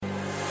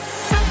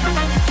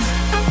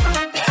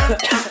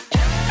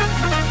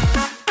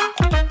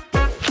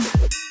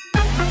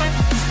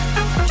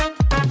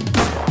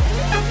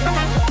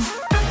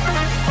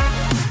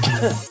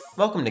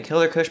Welcome to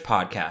Killer Kush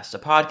Podcast, a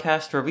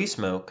podcast where we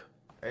smoke.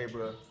 Hey,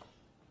 bro.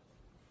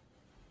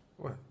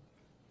 What?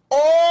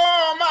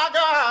 Oh my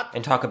God!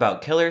 And talk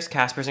about killers,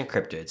 caspers, and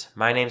cryptids.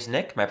 My name's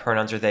Nick. My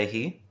pronouns are they,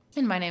 he.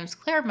 And my name's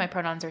Claire. My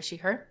pronouns are she,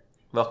 her.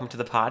 Welcome to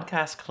the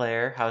podcast,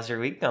 Claire. How's your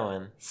week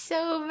going?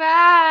 So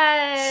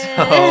bad.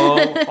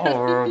 So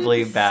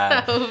horribly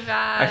bad. So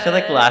bad. I feel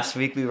like last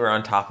week we were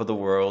on top of the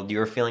world. You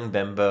were feeling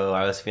bimbo.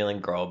 I was feeling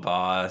girl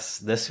boss.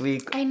 This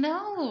week, I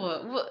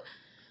know.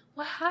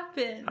 What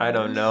happened? I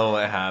don't know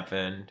what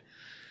happened.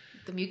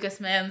 The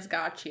mucus man's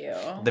got you.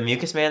 The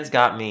mucus man's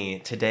got me.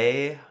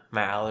 Today,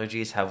 my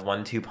allergies have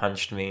 1-2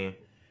 punched me.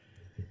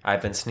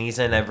 I've been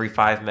sneezing every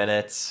 5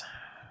 minutes.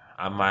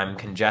 I'm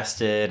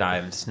congested.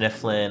 I'm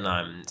sniffling.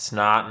 I'm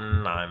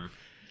snotting. I'm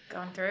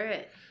Going through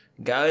it.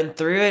 going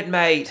through it,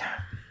 mate.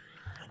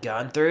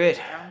 Going through it.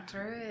 Going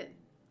through it.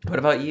 What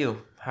about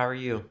you? How are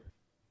you?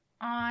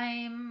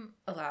 I'm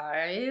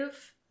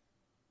alive.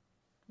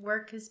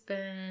 Work has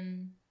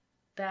been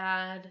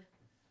bad.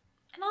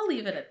 And I'll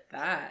leave it at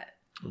that.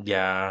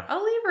 Yeah.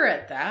 I'll leave her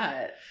at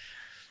that.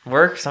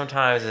 Work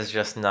sometimes is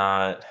just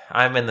not...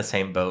 I'm in the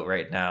same boat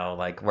right now.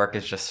 Like, work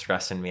is just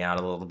stressing me out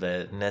a little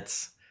bit. And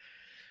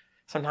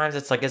sometimes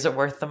it's like, is it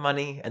worth the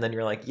money? And then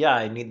you're like, yeah,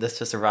 I need this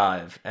to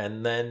survive.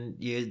 And then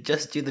you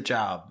just do the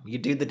job. You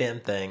do the damn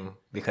thing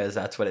because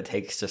that's what it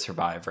takes to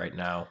survive right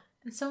now.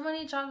 And so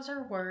many jobs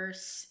are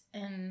worse.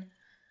 And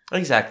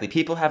Exactly.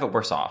 People have it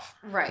worse off.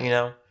 right. You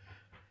know?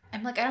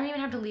 I'm like, I don't even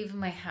have to leave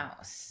my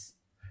house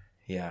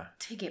Yeah.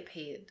 to get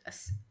paid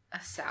a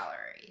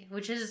salary,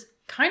 which is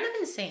kind of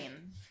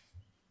insane.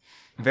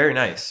 Very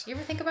nice. You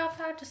ever think about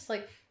that? Just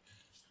like,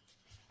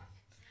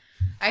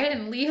 I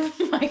didn't leave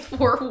my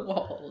four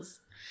walls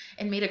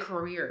and made a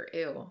career.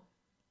 Ew.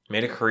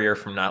 Made a career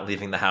from not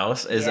leaving the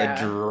house is a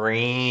Yeah.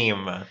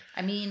 dream.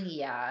 I mean,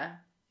 yeah.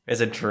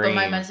 Is a dream.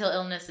 But my mental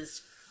illness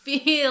is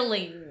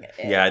feeling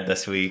it. Yeah,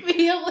 this week.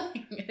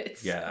 Feeling it.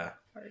 Yeah.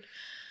 Hard.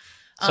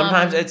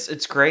 Sometimes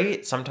it's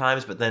great,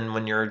 sometimes, but then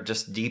when you're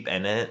just deep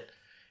in it,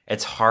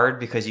 it's hard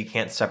because you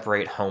can't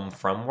separate home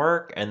from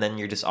work, and then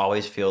you just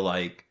always feel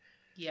like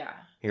Yeah.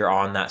 you're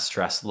on that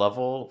stress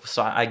level.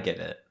 So I get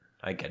it.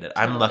 I'm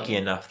Totally. lucky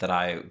enough that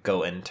I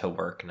go into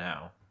work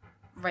now.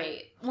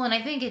 Right. Well, and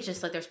I think it's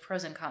just like there's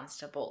pros and cons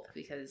to both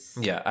because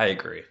Yeah, I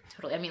agree.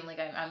 totally. I mean, like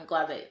I'm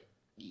glad that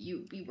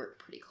you work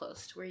pretty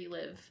close to where you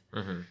live.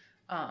 Hmm.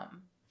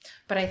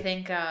 But I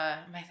think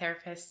my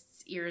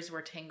therapist's ears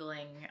were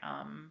tingling,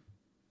 and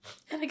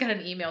I got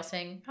an email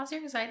saying, "How's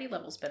your anxiety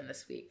levels been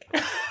this week?"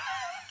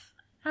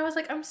 I was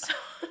like, "I'm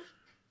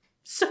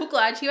so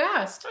glad you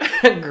asked."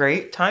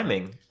 Great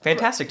timing.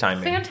 Fantastic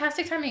timing.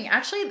 Fantastic timing.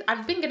 Actually,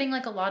 I've been getting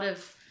like a lot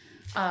of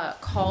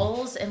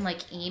calls and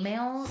like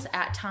emails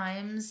at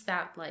times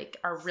that like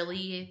are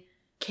really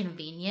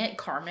convenient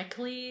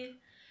karmically.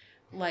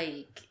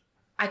 Like,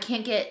 I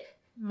can't get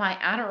my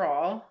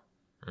Adderall.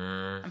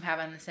 I'm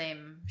having the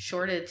same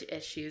shortage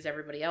issues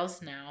everybody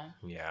else now.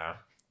 Yeah.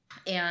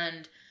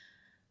 And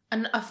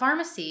a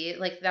pharmacy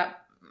like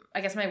that,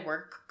 I guess my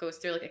work goes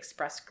through like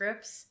Express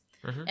Scripts,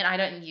 Mhm. and I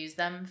didn't use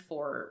them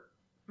for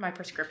my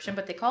prescription,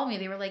 but they called me.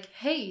 They were like,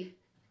 "Hey,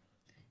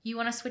 you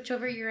want to switch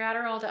over your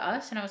Adderall to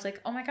us?" And I was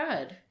like, "Oh my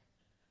God,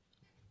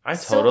 I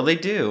So- totally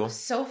do.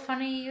 so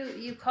funny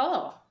you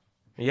call.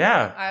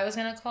 Yeah. I was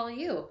gonna call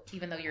you,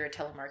 even though you're a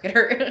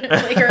telemarketer,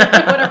 like, or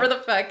whatever the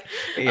fuck."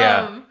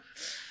 Yeah.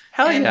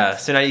 Hell and- yeah.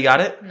 So now you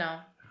got it? No,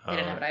 they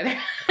didn't have it either.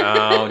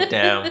 Oh,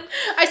 damn.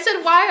 I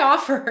said, "Why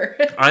offer?"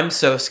 I'm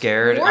so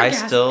scared. More I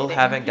still gaslighting.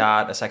 haven't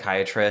got a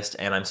psychiatrist,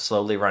 and I'm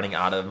slowly running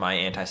out of my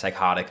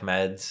antipsychotic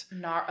meds.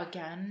 Not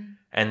again.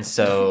 And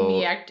so,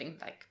 Me acting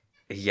like.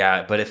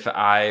 yeah, but if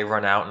I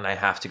run out and I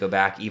have to go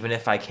back, even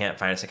if I can't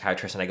find a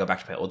psychiatrist and I go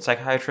back to my old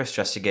psychiatrist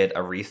just to get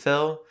a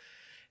refill,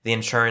 the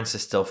insurance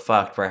is still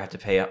fucked where I have to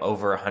pay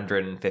over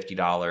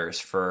 $150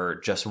 for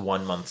just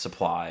 1 month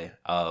supply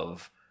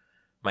of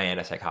my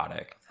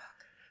antipsychotic.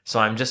 So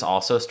I'm just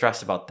also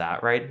stressed about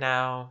that right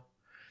now.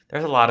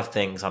 There's a lot of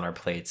things on our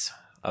plates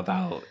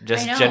about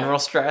just I know. general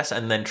stress,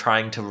 and then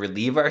trying to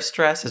relieve our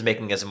stress is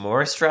making us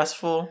more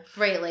stressful.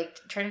 Right, like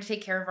trying to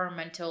take care of our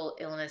mental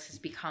illness has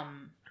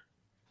become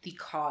the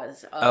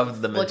cause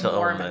Of the like, mental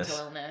more illness.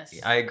 mental illness.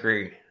 I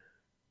agree.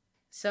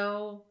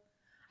 So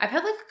I've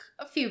had like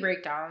a few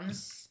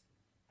breakdowns,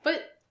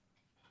 but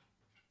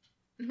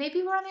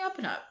maybe we're on the up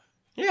and up.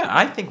 Yeah,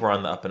 I think we're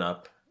on the up and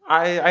up.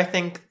 I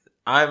think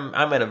I'm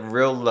at a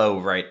real low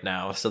right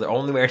now, so the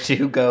only way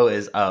to go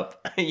is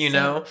up. You Same.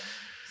 know?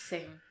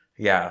 Same.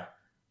 Yeah.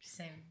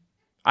 Same.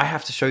 I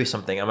have to show you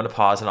something. I'm gonna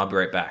pause and I'll be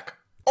right back.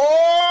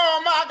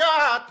 Oh my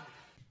God!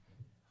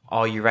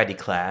 Are you ready,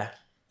 Claire?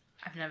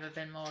 I've never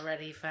been more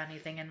ready for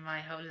anything in my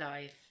whole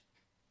life.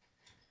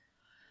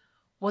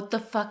 What the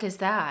fuck is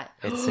that?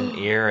 It's an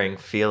earring.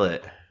 Feel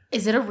it.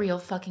 Is it a real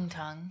fucking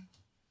tongue?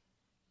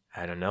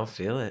 I don't know.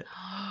 Feel it.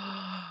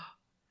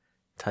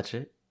 Touch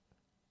it.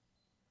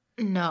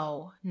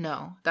 No,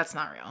 that's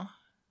not real.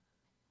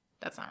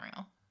 That's not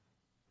real.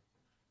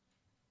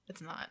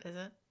 It's not, is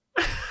it?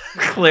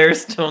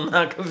 Claire's still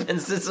not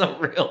convinced it's a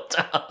real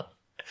tongue.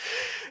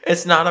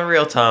 It's not a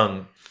real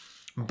tongue.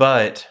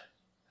 But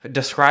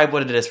describe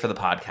what it is for the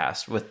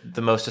podcast with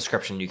the most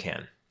description you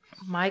can.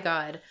 My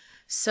God.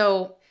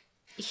 So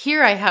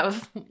here I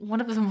have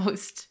one of the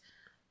most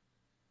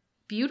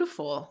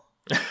beautiful,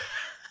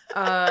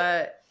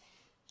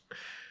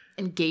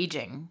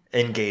 engaging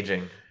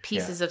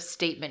pieces of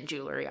statement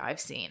jewelry I've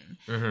seen.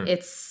 Mm-hmm.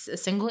 It's a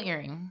single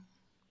earring,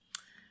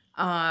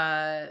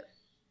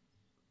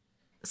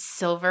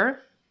 silver,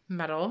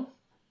 metal,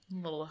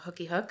 little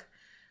hooky hook,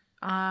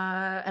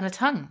 and a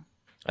tongue.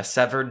 A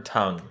severed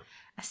tongue.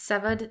 A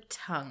severed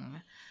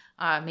tongue,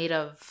 made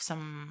of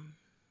some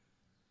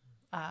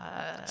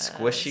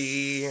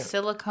squishy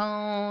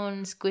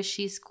silicone,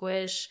 squishy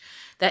squish.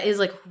 That is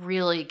like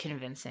really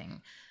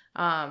convincing.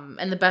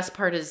 And the best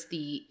part is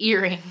the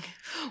earring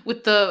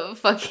with the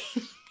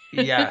fucking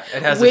yeah,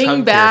 it has a wing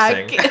tongue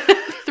back piercing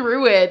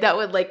through it. That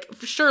would like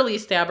surely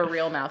stab a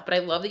real mouth. But I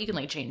love that you can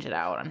like change it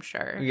out. I'm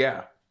sure.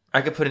 Yeah,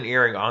 I could put an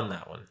earring on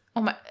that one.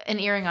 Oh my! An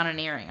earring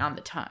on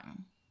the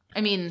tongue. I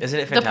mean, isn't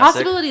it fantastic? The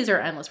possibilities are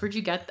endless. Where'd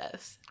you get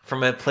this?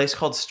 From a place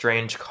called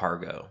Strange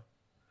Cargo.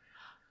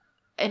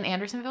 In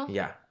Andersonville?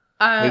 Yeah.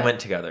 We went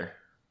together.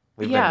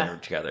 We've been there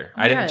together.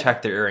 Oh, I didn't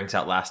check their earrings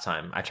out last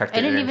time. I checked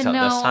their earrings out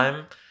this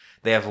time.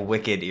 They have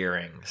wicked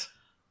earrings.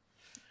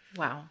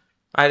 Wow.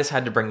 I just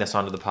had to bring this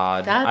onto the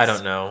pod. I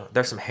don't know.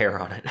 There's some hair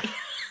on it.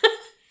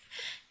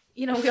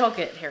 You know, we all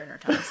get hair in our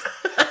tongues.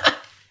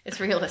 It's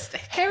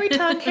realistic. Hairy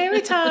tongue,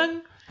 hairy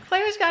tongue.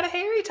 Claire's got a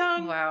hairy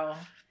tongue. Wow.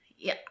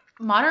 Yeah.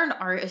 Modern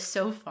art is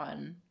so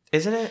fun.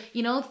 Isn't it?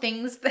 You know,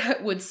 things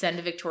that would send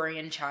a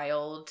Victorian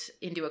child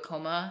into a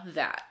coma,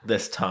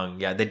 This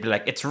tongue, yeah. They'd be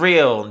like, it's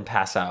real, and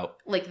pass out.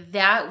 Like,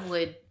 that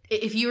would,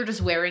 if you were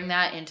just wearing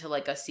that into,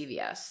 like, a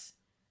CVS.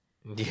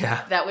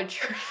 Yeah. That would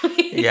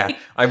truly... Yeah.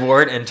 I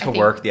wore it into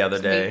work the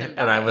other day,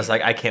 and I was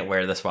like, I can't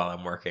wear this while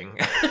I'm working.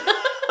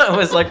 I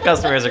was like,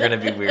 customers are going to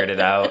be weirded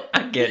out.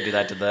 I can't do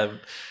that to them.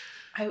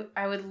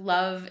 I would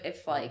love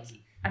if, like,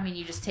 I mean,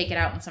 you just take it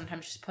out and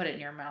sometimes just put it in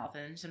your mouth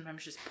and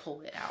sometimes just pull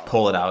it out.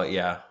 Pull it out,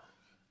 yeah.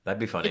 That'd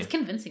be funny. It's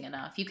convincing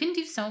enough. You can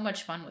do so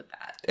much fun with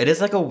that. It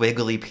is like a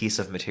wiggly piece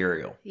of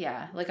material.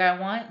 Yeah. Like, I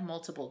want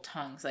multiple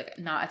tongues, like,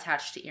 not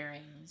attached to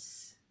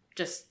earrings.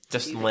 Just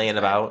laying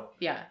about?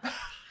 Yeah.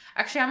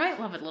 Actually, I might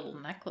love a little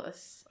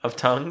necklace. Of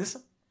tongues?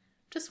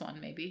 Just one,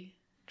 maybe.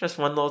 Just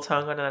one little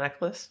tongue on a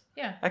necklace?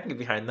 Yeah. I can get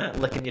behind that.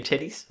 Licking your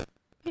titties?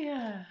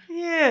 Yeah.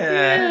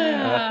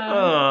 Yeah.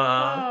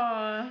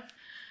 Aww.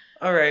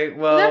 All right,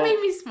 well... That made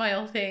me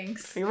smile,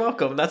 thanks. You're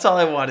welcome. That's all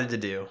I wanted to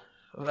do.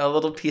 A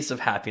little piece of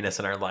happiness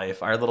in our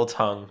life. Our little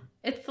tongue.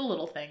 It's the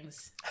little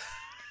things.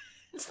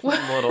 It's the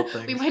little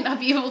things. We might not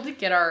be able to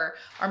get our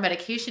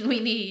medication we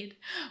need.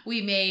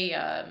 We may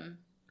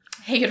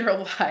hate our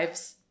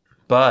lives.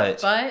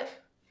 But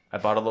I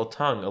bought a little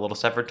tongue, a little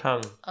severed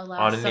tongue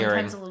on an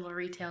earring. Sometimes a little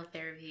retail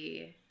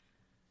therapy.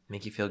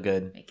 Make you feel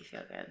good. Make you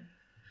feel good.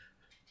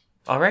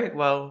 All right,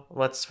 well,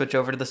 let's switch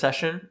over to the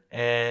session,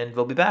 and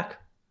we'll be back.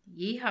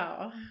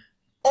 Yeehaw.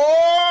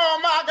 Oh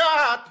my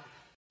God!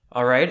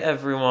 All right,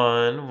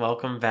 everyone,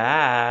 welcome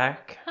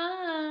back.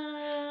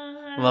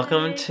 Hi.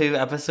 Welcome to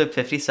episode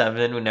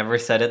 57. We never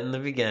said it in the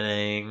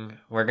beginning.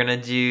 We're going to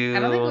do...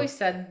 I don't think we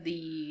said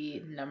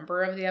the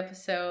number of the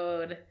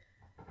episode.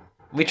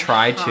 We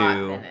try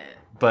to,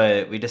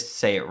 but we just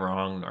say it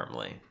wrong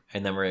normally.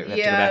 And then we have to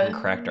go back and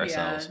correct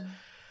ourselves.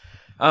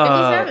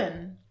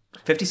 57.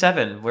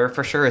 57. We're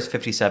for sure is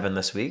 57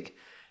 this week.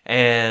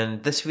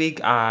 And this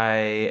week I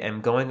am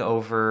going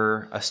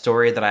over a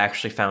story that I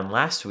actually found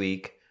last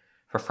week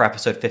for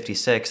episode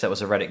 56. That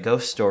was a Reddit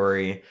ghost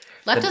story.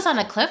 Left us on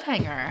a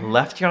cliffhanger.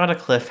 Left you on a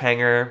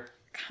cliffhanger.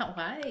 God,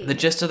 why? The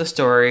gist of the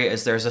story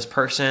is there's this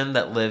person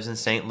that lives in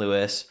St.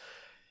 Louis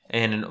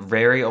in a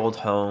very old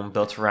home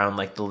built around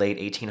like the late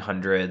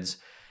 1800s.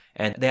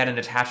 And they had an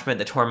attachment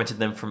that tormented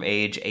them from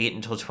age 8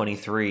 until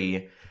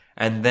 23.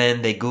 And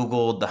then they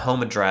Googled the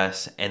home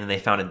address and they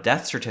found a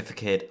death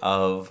certificate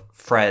of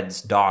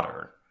Fred's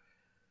daughter.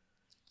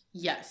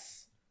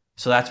 Yes.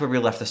 So that's where we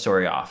left the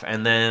story off.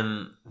 And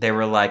then they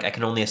were like, I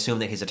can only assume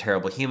that he's a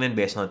terrible human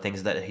based on the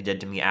things that he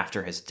did to me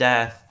after his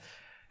death.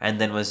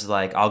 And then was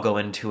like, I'll go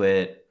into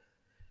it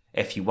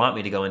if you want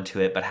me to go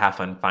into it, but have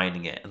fun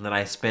finding it. And then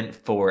I spent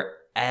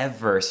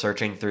forever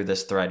searching through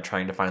this thread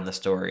trying to find the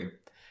story.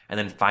 And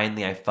then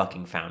finally I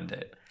fucking found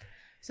it.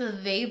 So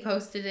they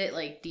posted it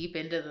like deep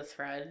into the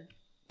thread?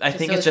 I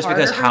think it's just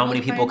because how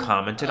many people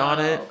commented on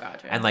it.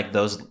 Gotcha. And like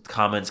those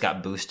comments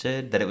got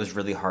boosted that it was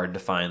really hard to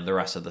find the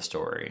rest of the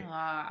story.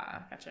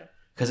 Ah, gotcha.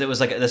 Because it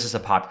was like, this is a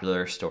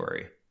popular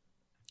story.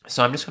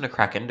 So I'm just going to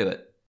crack into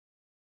it.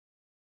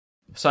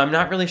 So I'm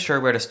not really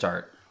sure where to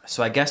start.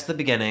 So I guess the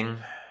beginning,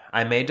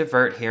 I may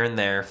divert here and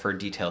there for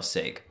detail's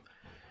sake.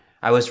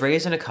 I was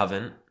raised in a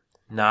convent,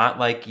 not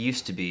like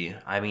used to be,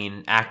 I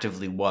mean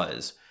actively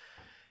was.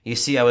 You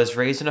see, I was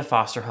raised in a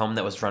foster home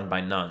that was run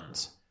by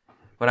nuns.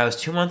 When I was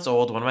 2 months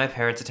old, one of my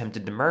parents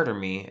attempted to murder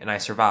me, and I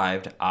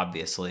survived,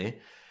 obviously,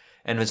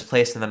 and was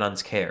placed in the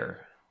nuns'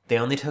 care. They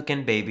only took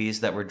in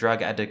babies that were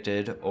drug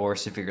addicted or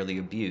severely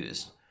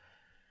abused.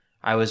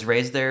 I was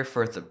raised there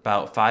for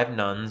about 5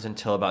 nuns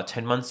until about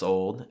 10 months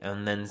old,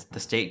 and then the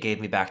state gave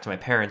me back to my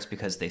parents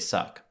because they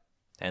suck.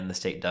 And the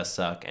state does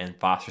suck, and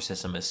foster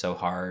system is so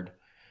hard.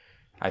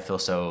 I feel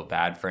so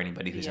bad for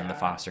anybody who's in the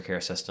foster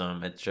care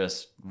system. It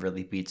just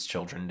really beats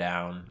children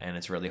down, and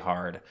it's really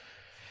hard.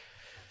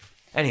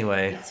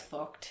 Anyway. It's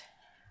fucked.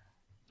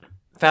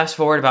 Fast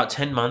forward about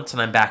 10 months,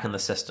 and I'm back in the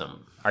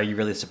system. Are you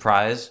really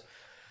surprised?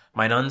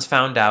 My nuns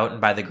found out,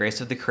 and by the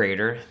grace of the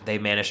Creator, they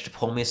managed to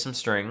pull me some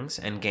strings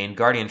and gain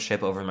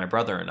guardianship over my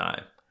brother and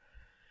I.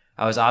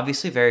 I was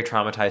obviously a very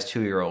traumatized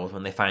 2-year-old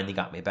when they finally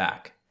got me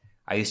back.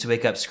 I used to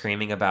wake up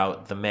screaming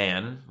about the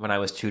man when I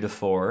was 2 to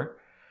 4.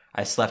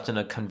 I slept in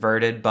a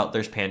converted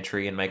butler's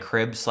pantry in my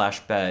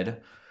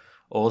crib/bed,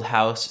 old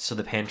house, so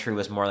the pantry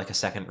was more like a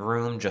second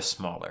room, just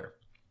smaller.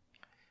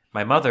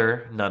 My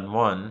mother, Nun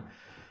 1,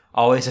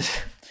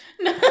 always...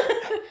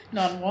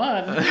 Nun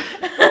 1.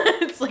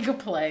 It's like a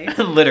play.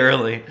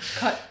 Literally.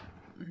 Cut.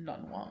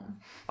 Nun 1.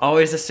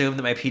 Always assumed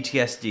that my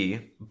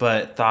PTSD,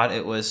 but thought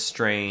it was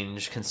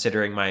strange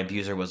considering my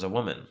abuser was a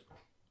woman.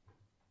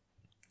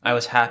 I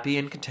was happy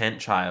and content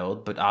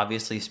child, but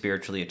obviously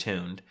spiritually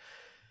attuned.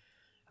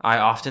 I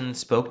often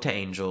spoke to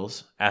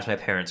angels, as my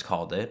parents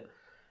called it.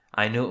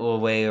 I knew a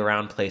way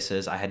around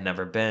places I had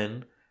never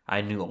been.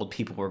 I knew old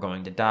people were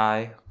going to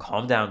die.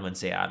 Calm down,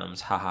 Wednesday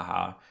Addams, ha ha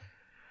ha.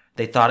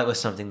 They thought it was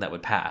something that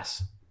would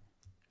pass.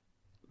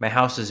 My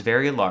house was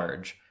very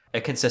large.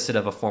 It consisted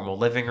of a formal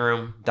living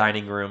room,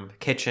 dining room,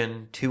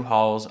 kitchen, 2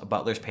 halls, a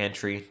butler's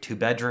pantry, 2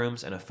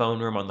 bedrooms, and a phone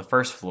room on the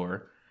first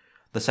floor.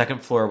 The second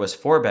floor was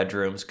 4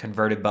 bedrooms,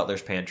 converted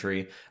butler's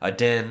pantry, a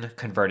den,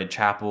 converted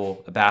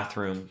chapel, a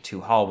bathroom,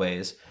 2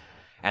 hallways,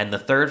 and the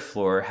third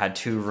floor had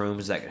 2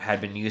 rooms that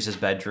had been used as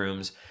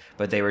bedrooms,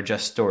 but they were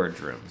just storage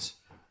rooms.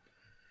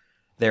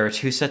 There were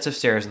 2 sets of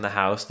stairs in the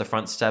house. The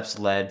front steps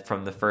led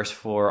from the first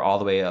floor all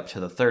the way up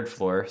to the third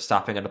floor,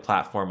 stopping at a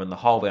platform in the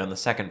hallway on the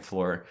second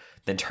floor,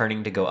 then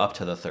turning to go up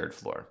to the third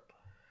floor.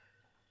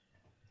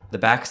 The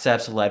back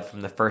steps led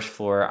from the first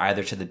floor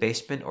either to the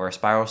basement or a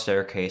spiral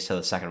staircase to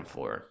the second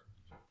floor.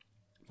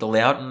 The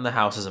layout in the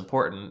house is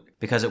important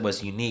because it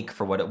was unique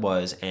for what it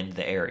was and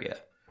the area.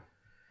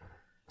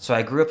 So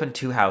I grew up in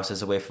 2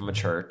 houses away from a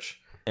church,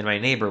 and my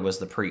neighbor was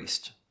the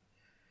priest.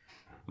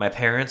 My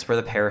parents were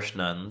the parish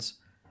nuns.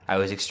 I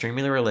was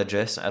extremely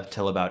religious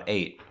until about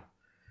 8.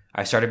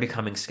 I started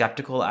becoming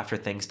skeptical after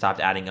things stopped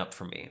adding up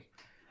for me.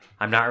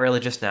 I'm not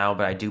religious now,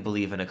 but I do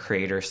believe in a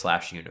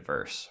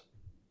creator/universe.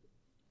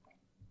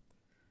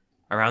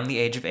 Around the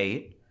age of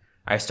 8,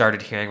 I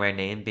started hearing my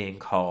name being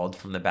called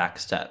from the back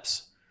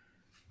steps.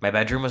 My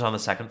bedroom was on the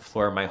second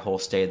floor my whole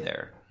stay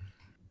there.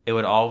 It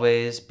would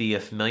always be a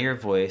familiar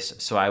voice,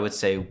 so I would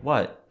say,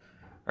 "What?"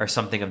 or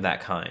something of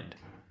that kind.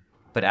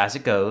 But as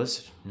it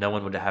goes, no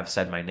one would have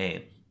said my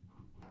name.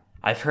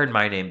 I've heard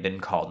my name been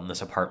called in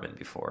this apartment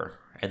before,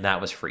 and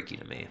that was freaky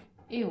to me.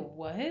 Ew,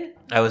 what?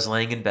 I was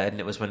laying in bed, and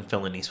it was when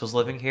Phil Anise was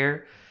living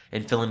here,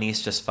 and Phil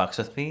Anise just fucks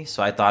with me,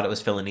 so I thought it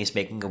was Phil Anise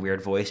making a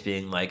weird voice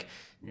being like,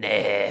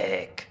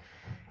 "Nick."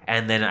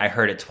 And then I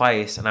heard it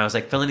twice, and I was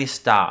like, "Phil Anise,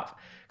 stop."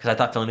 Because I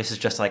thought Phil Anise is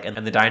just like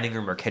in the dining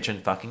room or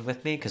kitchen fucking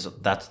with me, because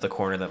that's the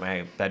corner that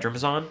my bedroom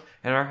is on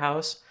in our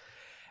house.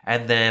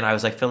 And then I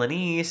was like, "Phil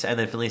Anise," and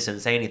then Phil Anise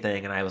didn't say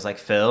anything, and I was like,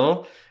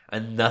 "Phil,"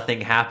 and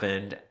nothing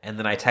happened. And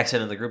then I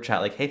texted in the group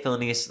chat like, "Hey, Phil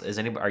Anise,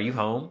 are you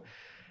home?"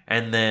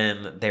 And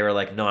then they were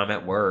like, "No, I'm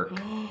at work."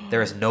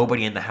 There was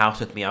nobody in the house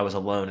with me. I was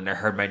alone, and I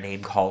heard my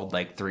name called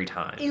like 3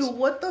 times. Ew,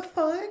 what the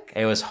fuck?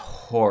 It was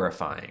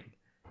horrifying.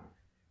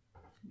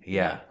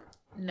 Yeah.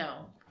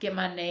 No. Get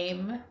my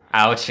name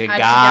Out your out your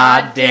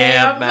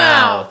goddamn goddamn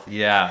mouth. mouth.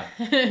 Yeah.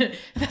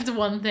 That's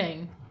one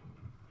thing.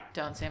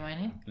 Don't say my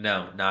name.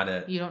 No, not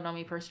it. You don't know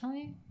me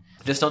personally?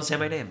 Just don't say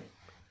my name.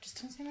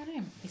 Just don't say my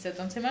name. He said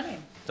don't say my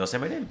name. Don't say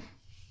my name.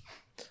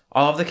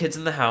 All of the kids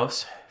in the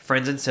house,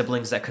 friends and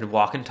siblings that could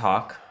walk and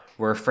talk,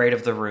 were afraid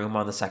of the room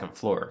on the second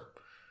floor.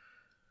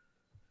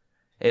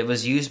 It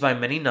was used by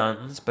many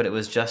nuns, but it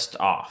was just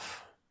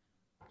off.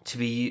 To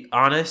be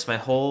honest, my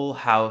whole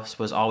house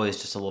was always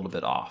just a little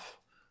bit off.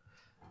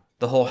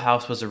 The whole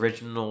house was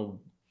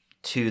original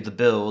to the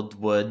build,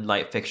 wood,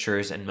 light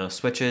fixtures, and most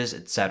switches,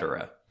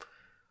 etc.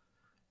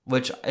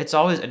 Which, it's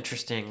always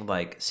interesting,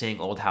 like, seeing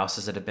old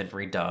houses that have been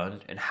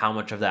redone, and how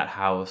much of that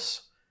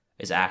house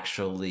is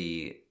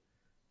actually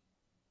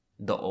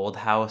the old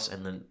house,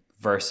 and then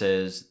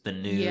versus the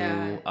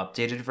new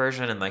updated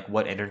version, and, like,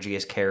 what energy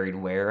is carried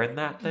where in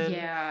that then.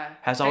 Yeah.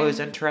 Has always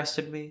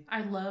interested me.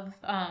 I love,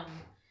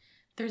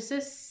 there's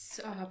this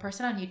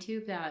person on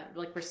YouTube that,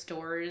 like,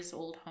 restores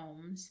old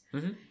homes.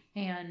 Mm-hmm.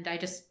 And I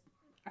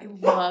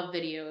love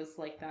videos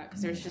like that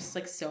because there's just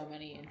like so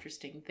many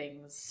interesting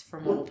things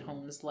from old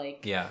homes,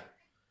 like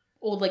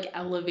old like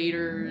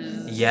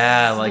elevators.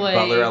 Yeah, like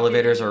Butler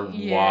elevators are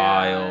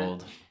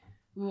wild.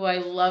 Ooh, I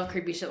love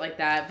creepy shit like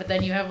that. But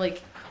then you have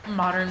like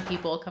modern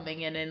people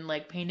coming in and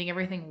like painting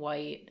everything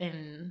white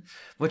and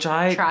which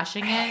I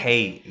trashing it.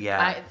 Hate.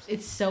 Yeah,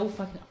 it's so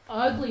fucking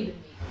ugly to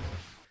me.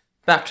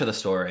 Back to the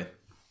story.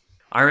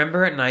 I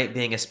remember at night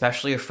being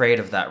especially afraid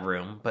of that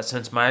room, but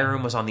since my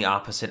room was on the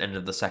opposite end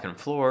of the second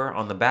floor,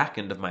 on the back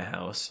end of my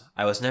house,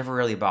 I was never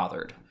really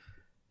bothered.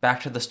 Back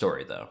to the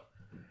story, though.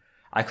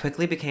 I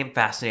quickly became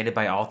fascinated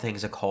by all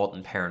things occult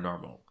and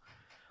paranormal,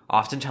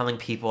 often telling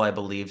people I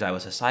believed I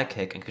was a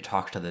psychic and could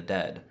talk to the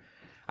dead.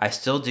 I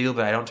still do,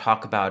 but I don't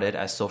talk about it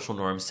as social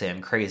norms say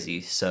I'm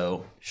crazy,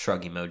 so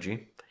shrug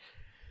emoji.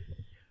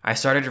 I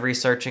started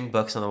researching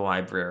books in the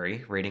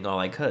library, reading all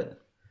I could.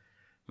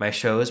 My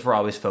shows were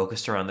always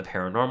focused around the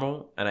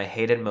paranormal, and I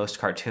hated most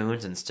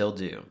cartoons and still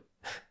do.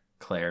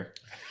 Claire.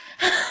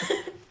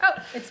 Oh,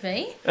 it's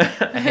me?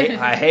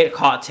 I hate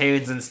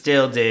cartoons and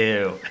still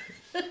do.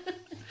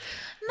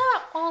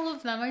 Not all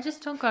of them. I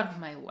just don't go out of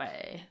my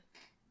way.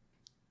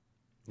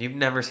 You've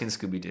never seen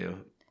Scooby-Doo.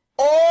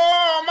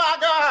 Oh my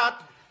God!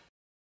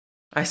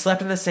 I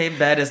slept in the same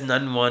bed as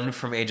Nun 1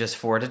 from ages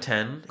 4 to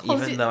 10, Close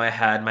even it. though I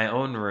had my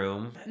own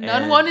room.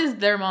 Nun 1 is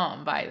their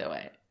mom, by the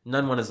way.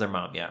 Nun 1 is their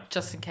mom, yeah.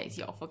 Just in case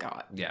y'all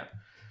forgot. Yeah.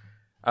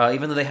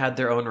 Even though they had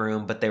their own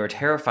room, but they were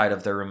terrified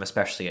of their room,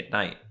 especially at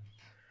night.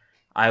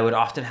 I would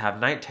often have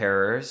night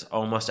terrors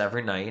almost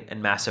every night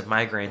and massive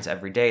migraines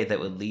every day that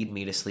would lead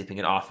me to sleeping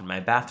it off in my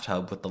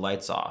bathtub with the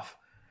lights off.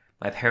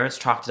 My parents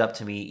chalked it up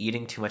to me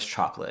eating too much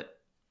chocolate.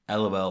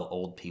 LOL,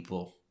 old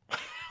people.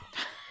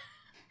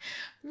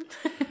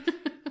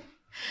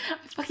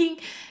 Fucking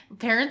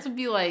parents would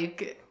be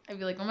like, I'd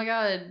be like, oh my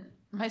god,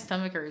 my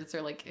stomach hurts,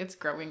 or like, it's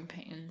growing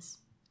pains.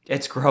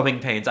 It's growing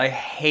pains. I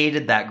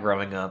hated that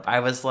growing up. I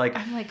was like,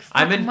 I'm like,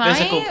 I'm in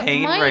physical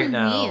pain right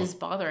now. My knee is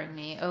bothering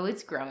me. Oh,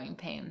 it's growing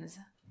pains.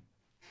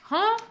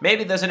 Huh?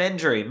 Maybe there's an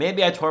injury.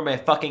 Maybe I tore my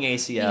fucking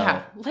ACL.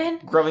 Yeah, Lynn.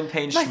 Growing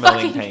pains, My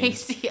smelling fucking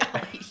pains.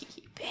 ACL,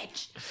 you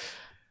bitch.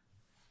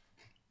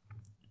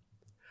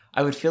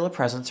 I would feel a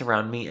presence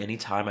around me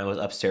anytime I was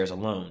upstairs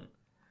alone.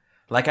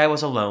 Like I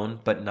was alone,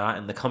 but not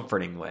in the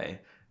comforting way.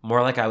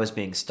 More like I was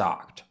being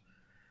stalked.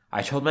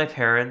 I told my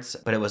parents,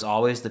 but it was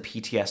always the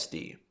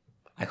PTSD.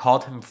 I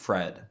called him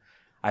Fred.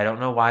 I don't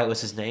know why it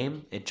was his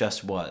name, it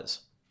just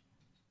was.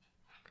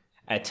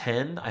 At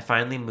 10, I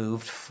finally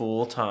moved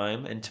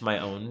full-time into my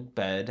own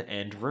bed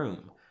and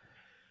room.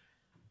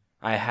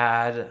 I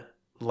had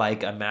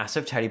like a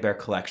massive teddy bear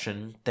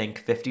collection, think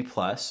 50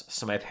 plus,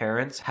 so my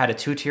parents had a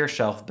 2-tier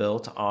shelf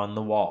built on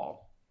the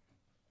wall.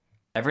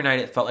 Every night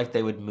it felt like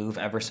they would move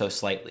ever so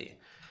slightly.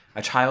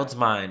 A child's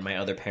mind, my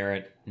other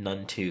parent,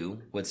 Nun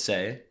 2, would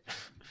say.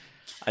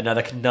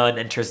 Another nun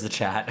enters the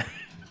chat.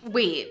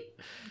 Wait,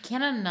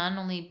 can a nun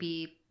only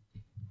be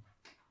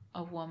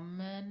a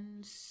woman?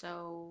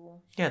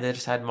 So. Yeah, they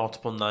just had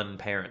multiple nun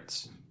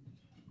parents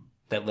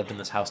that lived in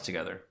this house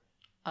together.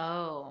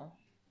 Oh.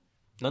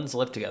 Nuns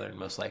live together,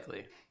 most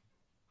likely.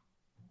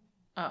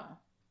 Oh.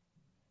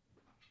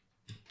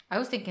 I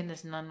was thinking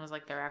this nun was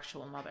like their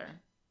actual mother.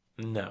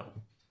 No.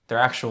 Their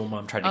actual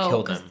mom tried to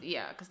kill them.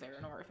 Yeah, because they're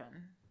an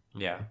orphan.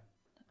 Yeah.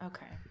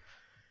 Okay.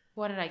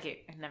 What did I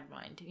get? Never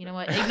mind. You know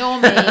what? Ignore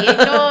me.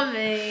 Ignore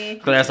me.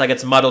 Claire's like,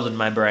 it's muddled in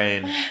my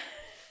brain.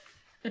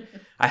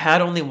 I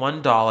had only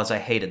one doll as I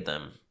hated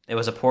them. It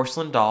was a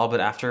porcelain doll, but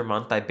after a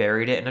month I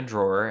buried it in a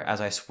drawer as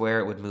I swear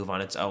it would move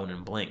on its own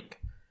and blink.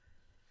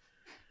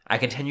 I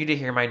continued to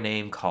hear my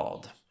name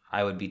called.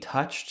 I would be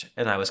touched,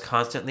 and I was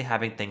constantly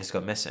having things go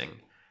missing.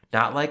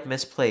 Not like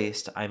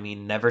misplaced, I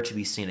mean never to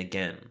be seen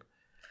again.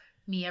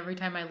 Me every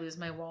time I lose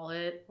my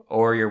wallet.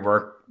 Or your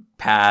work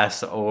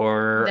pass,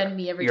 or Then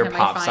me every your time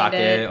pop I find socket.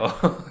 it.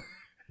 Or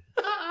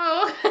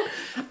Uh-oh.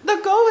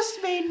 the ghost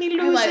made me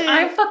lose I'm like, it.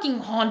 I'm fucking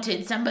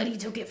haunted. Somebody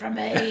took it from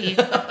me.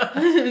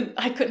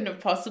 I couldn't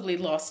have possibly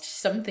lost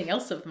something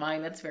else of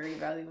mine that's very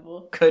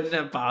valuable. Couldn't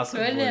have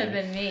possibly. Couldn't have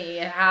been me.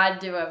 It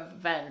had to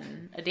have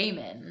been a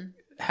demon.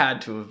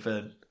 Had to have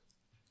been.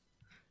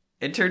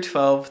 Enter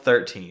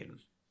 12-13.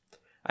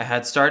 I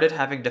had started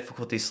having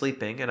difficulty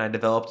sleeping, and I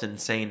developed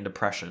insane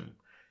depression.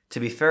 To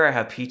be fair, I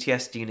have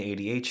PTSD and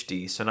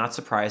ADHD, so not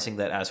surprising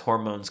that as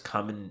hormones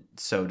come in,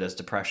 so does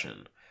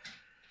depression.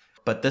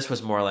 But this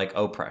was more like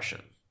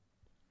oppression.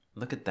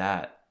 Look at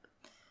that.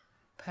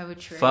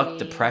 Poetry. Fuck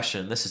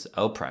depression. This is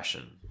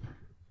oppression.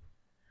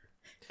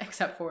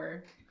 Except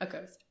for a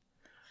ghost.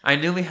 I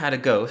knew we had a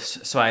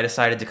ghost, so I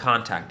decided to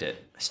contact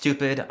it.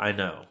 Stupid, I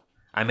know.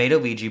 I made a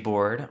Ouija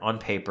board on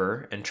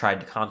paper and tried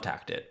to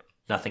contact it.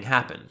 Nothing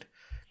happened.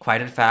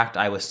 Quite in fact,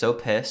 I was so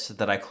pissed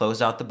that I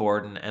closed out the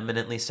board and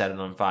eminently set it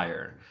on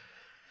fire.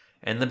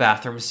 In the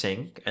bathroom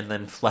sink, and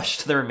then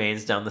flushed the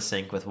remains down the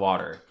sink with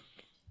water.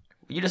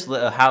 You just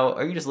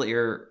lit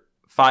your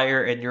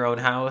fire in your own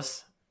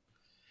house?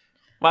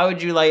 Why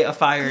would you light a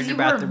fire in your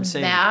bathroom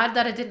sink? Mad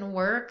that it didn't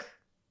work?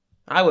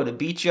 I would have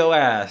beat your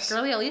ass.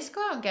 Girlie, at least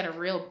go out and get a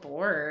real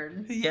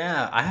board.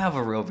 Yeah, I have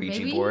a real Ouija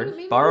Maybe board.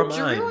 you Borrow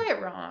drew mine.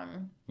 it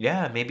wrong.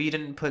 Yeah, maybe you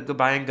didn't put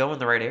goodbye and go in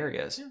the right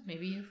areas. Yeah,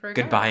 maybe you forgot.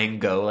 Goodbye and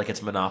go, like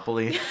it's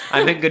Monopoly.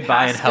 I'm in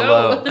goodbye and Pass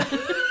hello.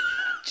 go.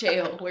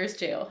 Jail. Where's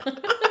jail?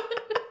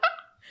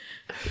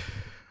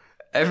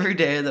 Every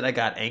day that I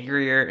got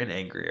angrier and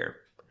angrier.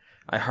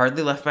 I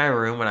hardly left my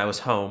room when I was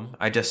home.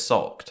 I just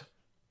sulked.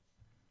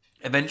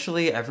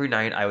 Eventually, every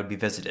night I would be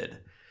visited.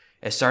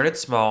 It started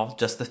small,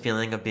 just the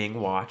feeling of being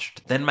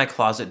watched. Then my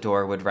closet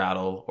door would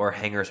rattle or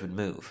hangers would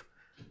move.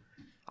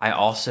 I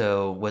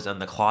also was in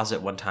the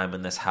closet one time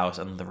in this house,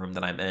 in the room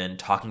that I'm in,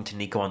 talking to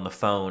Nico on the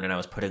phone, and I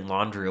was putting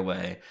laundry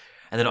away.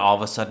 And then all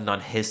of a sudden on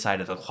his side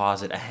of the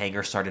closet, a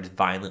hanger started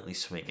violently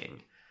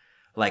swinging.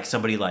 Like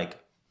somebody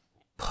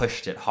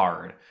pushed it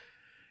hard.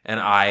 And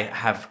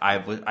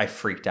I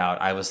freaked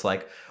out. I was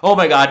like, oh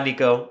my God,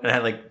 Nico. And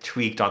I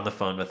tweaked on the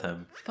phone with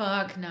him.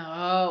 Fuck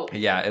no.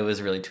 Yeah, it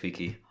was really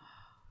tweaky.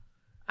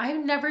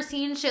 I've never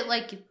seen shit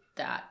like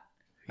that.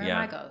 Where Yeah.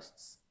 are my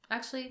ghosts?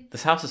 Actually,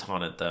 This house is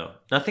haunted though.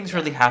 Nothing's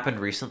really happened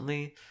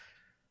recently.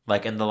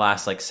 In the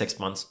last 6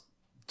 months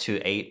to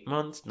 8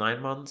 months,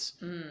 9 months.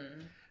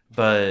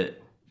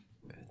 But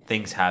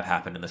things have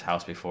happened in this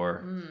house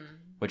before.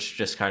 Which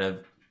just kind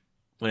of,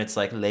 when it's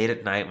late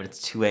at night, when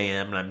it's 2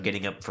 a.m. and I'm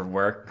getting up for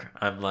work,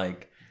 I'm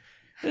like,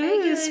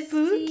 ooh,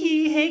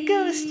 spooky. Hey,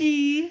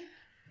 ghosty.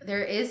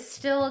 there is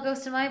still a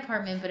ghost in my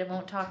apartment, but it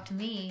won't talk to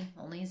me.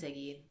 Only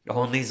Ziggy.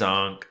 Only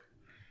Zonk.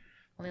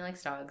 Only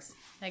likes dogs.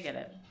 I get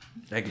it.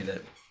 I get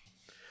it.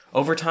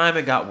 Over time,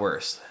 it got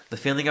worse. The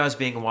feeling I was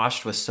being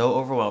watched was so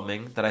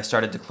overwhelming that I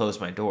started to close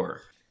my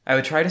door. I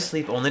would try to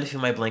sleep only to feel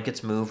my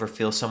blankets move or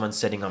feel someone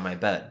sitting on my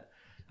bed.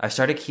 I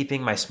started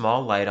keeping my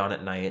small light on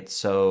at night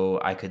so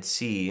I could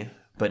see,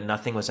 but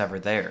nothing was ever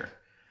there.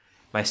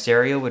 My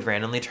stereo would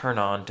randomly turn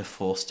on to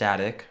full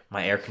static.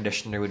 My air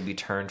conditioner would be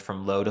turned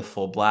from low to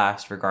full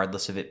blast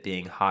regardless of it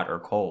being hot or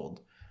cold.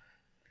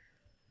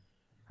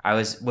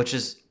 Which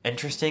is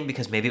interesting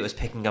because maybe it was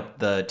picking up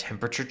the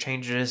temperature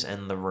changes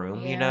in the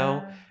room,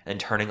 and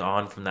turning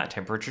on from that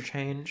temperature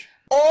change.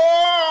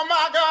 Oh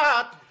my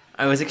God!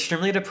 I was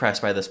extremely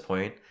depressed by this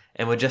point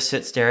and would just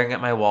sit staring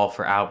at my wall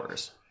for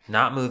hours.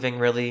 Not moving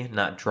really,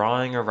 not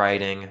drawing or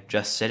writing,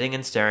 just sitting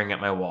and staring at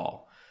my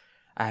wall.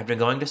 I had been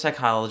going to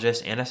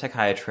psychologists and a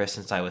psychiatrist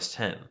since I was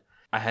 10.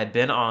 I had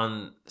been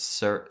on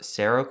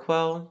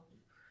Seroquel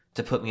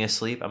to put me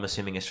asleep. I'm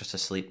assuming it's just a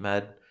sleep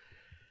med.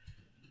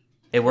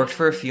 It worked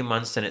for a few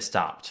months, then it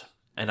stopped.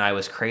 And I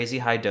was crazy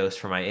high dose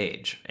for my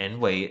age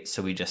and weight,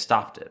 so we just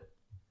stopped it.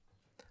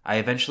 I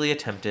eventually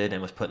attempted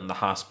and was put in the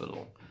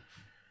hospital.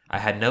 I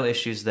had no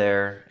issues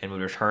there and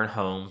would return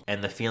home,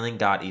 and the feeling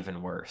got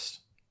even worse.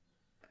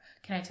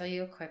 Can I tell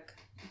you a quick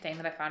thing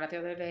that I found out the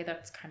other day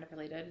that's kind of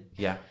related?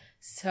 Yeah.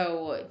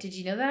 So, did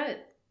you know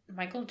that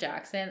Michael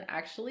Jackson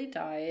actually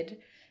died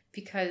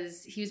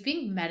because he was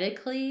being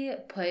medically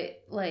put,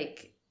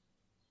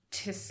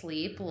 to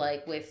sleep,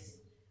 with...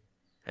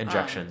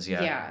 Injections,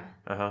 yeah. Yeah.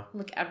 Uh-huh.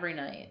 Every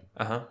night.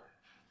 Uh-huh.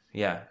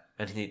 Yeah.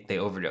 And they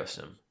overdosed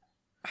him.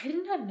 I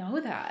did not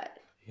know that.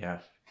 Yeah.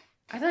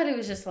 I thought it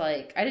was just,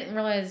 I didn't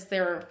realize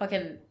they were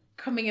fucking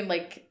coming and,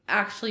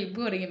 actually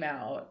putting him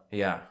out.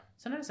 Yeah.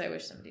 Sometimes I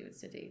wish somebody would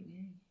sedate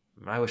me.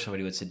 I wish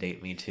somebody would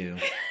sedate me too.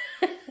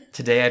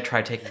 Today I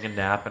tried taking a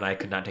nap and I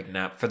could not take a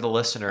nap. For the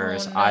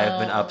listeners, Oh, no. I have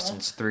been up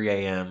since 3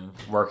 a.m.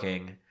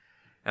 working,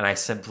 and I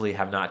simply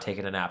have not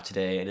taken a nap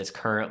today, and it's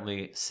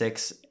currently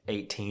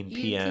 6:18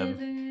 p.m. You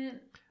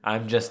didn't.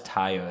 I'm just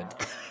tired.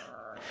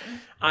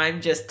 I'm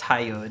just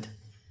tired.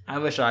 I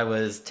wish I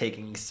was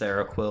taking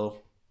Seroquel.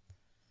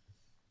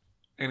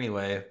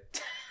 Anyway,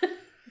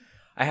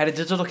 I had a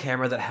digital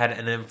camera that had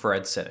an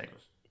infrared setting.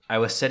 I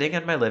was sitting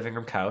on my living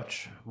room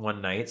couch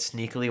one night,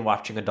 sneakily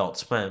watching Adult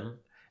Swim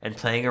and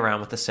playing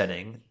around with the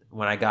setting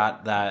when I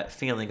got that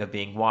feeling of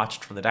being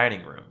watched from the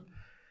dining room.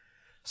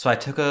 So I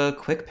took a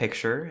quick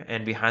picture,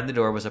 and behind the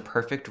door was a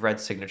perfect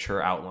red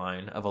signature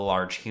outline of a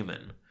large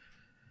human.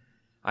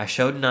 I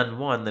showed Nun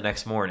one the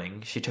next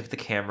morning. She took the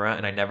camera,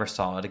 and I never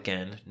saw it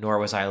again, nor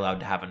was I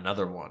allowed to have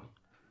another one.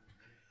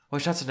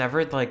 Which that's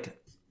never,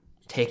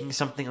 taking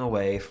something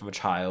away from a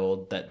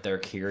child that they're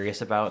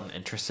curious about and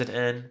interested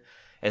in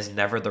is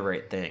never the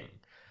right thing.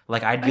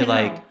 I'd be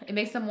it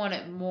makes them want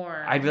it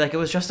more. I'd be like, it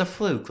was just a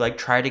fluke.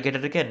 Try to get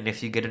it again. And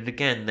if you get it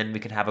again, then we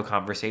can have a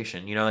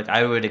conversation.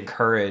 I would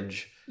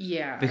encourage...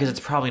 Yeah. Because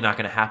it's probably not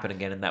going to happen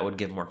again, and that would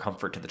give more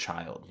comfort to the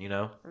child,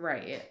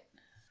 Right.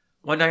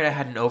 One night I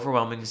had an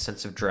overwhelming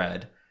sense of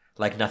dread,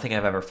 like nothing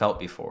I've ever felt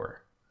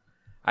before.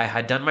 I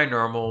had done my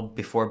normal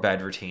before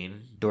bed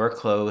routine, door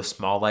closed,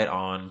 small light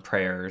on,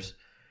 prayers.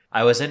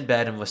 I was in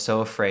bed and was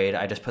so afraid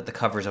I just put the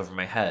covers over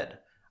my head.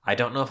 I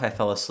don't know if I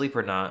fell asleep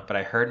or not, but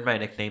I heard my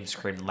nickname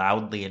screamed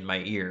loudly in my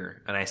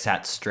ear, and I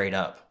sat straight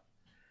up.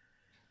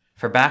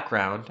 For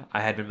background, I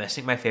had been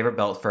missing my favorite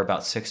belt for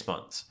about 6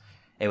 months.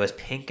 It was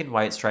pink and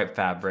white striped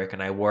fabric,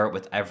 and I wore it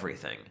with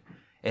everything.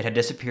 It had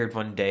disappeared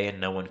one day, and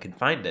no one could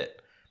find it.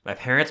 My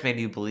parents made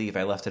me believe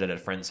I left it at a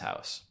friend's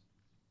house.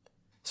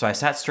 So I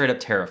sat straight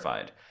up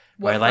terrified.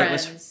 What my light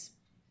friends? was...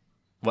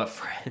 What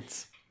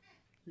friends?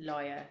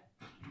 Lawyer.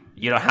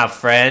 You don't have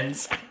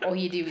friends? All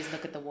you do is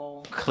look at the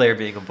wall. Claire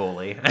being a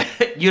bully.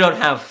 You don't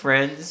have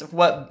friends?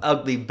 What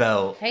ugly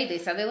belt. Hey, they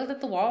said they looked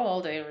at the wall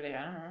all day, every day.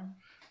 I don't know.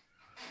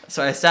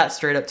 So I sat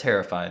straight up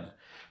terrified.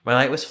 My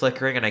light was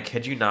flickering, and I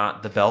kid you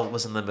not, the belt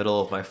was in the middle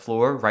of my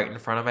floor, right in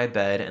front of my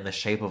bed, in the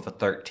shape of a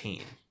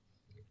 13.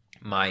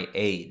 My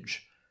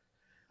age.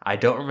 I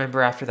don't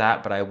remember after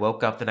that, but I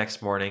woke up the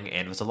next morning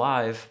and was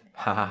alive.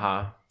 Ha ha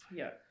ha.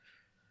 Yeah.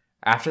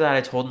 After that,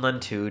 I told Nun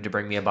 2 to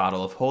bring me a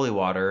bottle of holy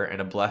water and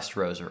a blessed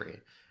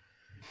rosary.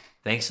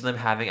 Thanks to them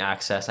having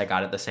access, I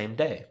got it the same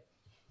day.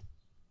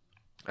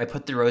 I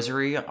put the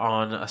rosary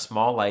on a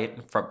small light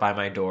in front by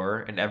my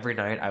door, and every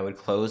night I would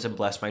close and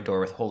bless my door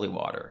with holy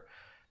water.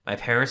 My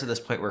parents at this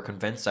point were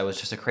convinced I was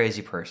just a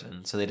crazy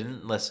person, so they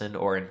didn't listen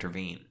or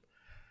intervene.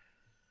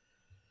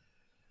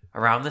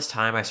 Around this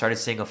time, I started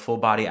seeing a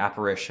full-body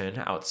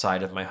apparition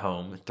outside of my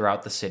home,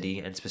 throughout the city,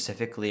 and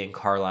specifically in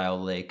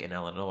Carlisle Lake in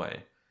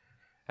Illinois.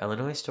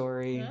 Illinois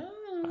story.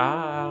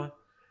 Ah.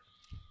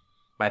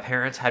 My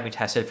parents had me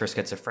tested for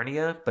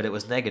schizophrenia, but it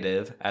was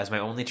negative, as my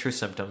only true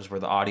symptoms were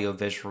the audio,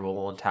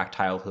 visual, and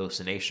tactile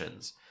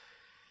hallucinations.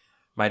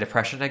 My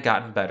depression had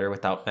gotten better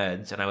without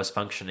meds, and I was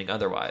functioning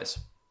otherwise.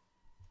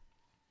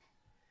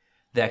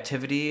 The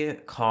activity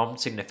calmed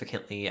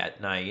significantly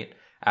at night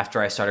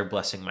after I started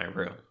blessing my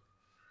room.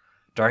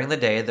 During the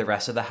day, the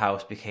rest of the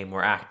house became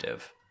more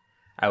active.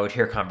 I would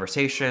hear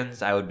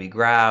conversations, I would be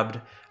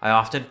grabbed. I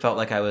often felt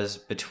like I was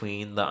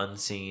between the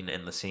unseen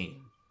and the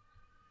seen.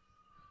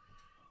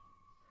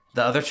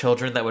 The other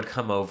children that would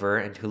come over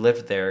and who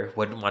lived there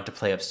wouldn't want to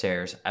play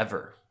upstairs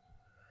ever.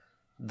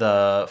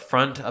 The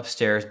front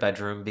upstairs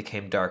bedroom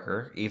became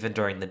darker, even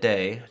during the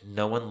day.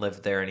 No one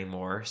lived there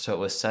anymore, so it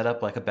was set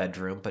up like a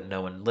bedroom, but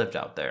no one lived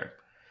out there.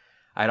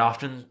 I'd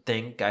often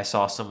think I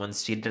saw someone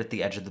seated at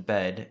the edge of the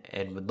bed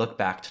and would look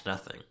back to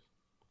nothing.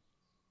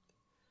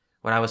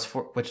 When I was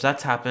which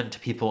that's happened to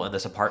people in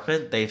this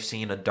apartment, they've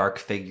seen a dark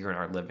figure in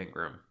our living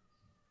room.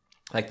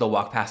 Like they'll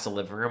walk past the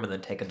living room and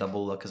then take a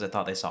double look because they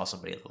thought they saw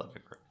somebody in the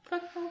living room.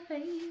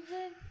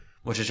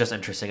 Which is just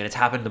interesting, and it's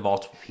happened to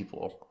multiple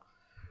people.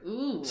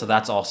 Ooh. So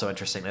that's also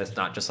interesting that it's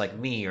not just like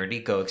me or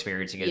Nico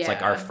experiencing it. It's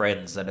like our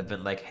friends that have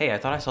been like, hey, I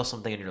thought I saw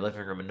something in your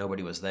living room and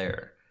nobody was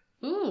there.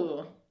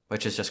 Ooh.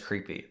 Which is just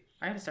creepy.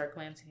 I have to start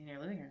glancing in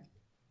your living room.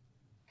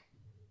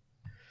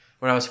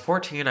 When I was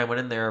 14, I went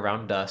in there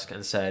around dusk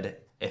and said,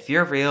 if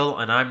you're real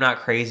and I'm not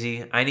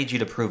crazy, I need you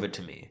to prove it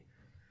to me.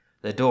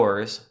 The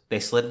doors,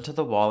 they slid into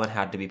the wall and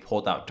had to be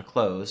pulled out to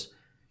close,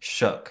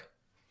 shook.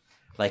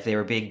 Like they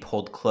were being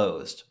pulled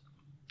closed.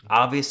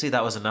 Obviously,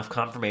 that was enough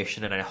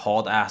confirmation, and I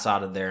hauled ass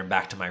out of there and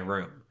back to my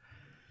room.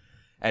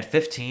 At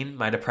 15,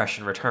 my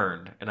depression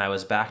returned, and I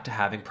was back to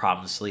having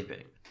problems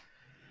sleeping.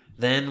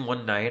 Then,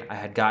 one night, I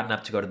had gotten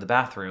up to go to the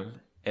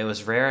bathroom. It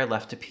was rare I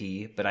left to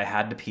pee, but I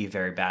had to pee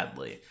very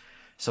badly.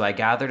 So I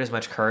gathered as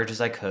much courage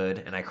as I could,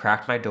 and I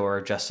cracked my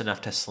door just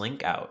enough to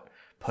slink out,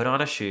 put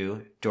on a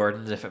shoe,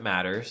 Jordan's if it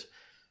matters.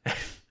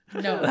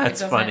 No,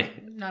 that's funny.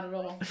 Not at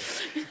all.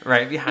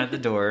 Right behind the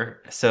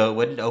door, so it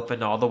wouldn't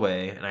open all the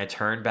way, and I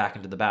turned back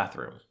into the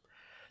bathroom.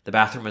 The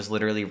bathroom was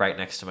literally right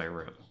next to my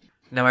room.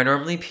 Now, I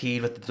normally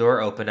peed with the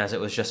door open as it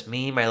was just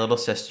me, my little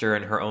sister,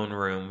 in her own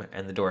room,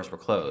 and the doors were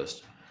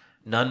closed.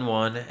 Nun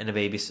 1 and a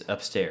baby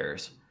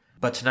upstairs.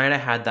 But tonight I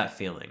had that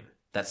feeling,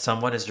 that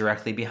someone is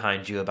directly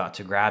behind you about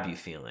to grab you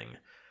feeling.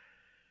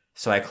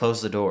 So I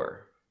closed the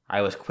door.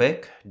 I was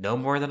quick, no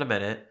more than a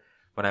minute.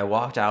 When I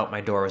walked out, my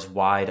door was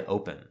wide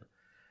open.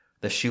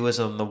 The shoe was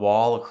on the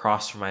wall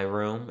across from my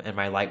room, and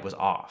my light was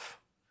off.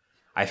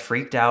 I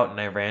freaked out, and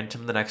I ran to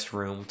the next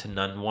room to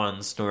Nun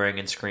 1, snoring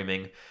and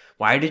screaming,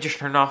 "Why did you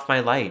turn off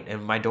my light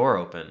and my door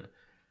open?"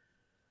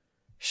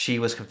 She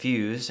was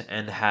confused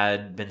and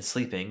had been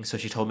sleeping, so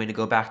she told me to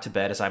go back to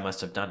bed as I must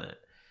have done it.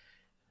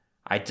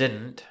 I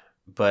didn't,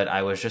 but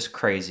I was just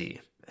crazy,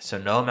 so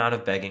no amount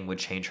of begging would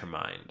change her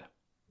mind.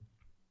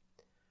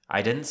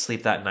 I didn't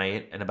sleep that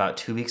night, and about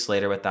 2 weeks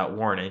later, without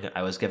warning,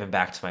 I was given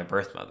back to my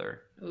birth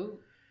mother. Ooh.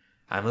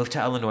 I moved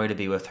to Illinois to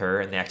be with her,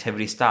 and the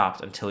activity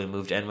stopped until we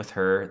moved in with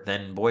her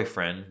then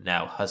boyfriend,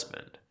 now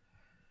husband.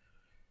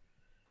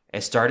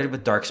 It started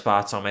with dark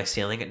spots on my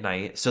ceiling at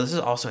night, so this is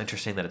also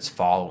interesting that it's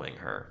following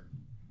her.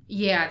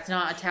 Yeah, it's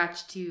not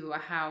attached to a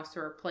house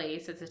or a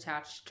place, it's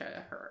attached to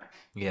her.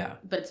 Yeah.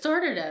 But it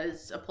started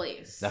as a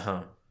place.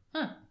 Uh-huh.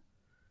 Huh.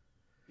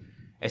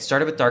 It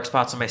started with dark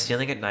spots on my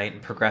ceiling at night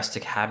and progressed to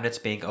cabinets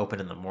being open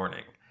in the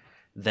morning.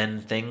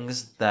 Then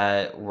things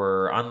that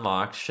were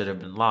unlocked should have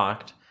been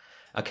locked.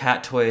 A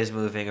cat toys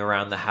moving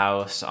around the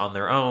house on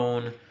their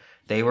own.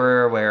 They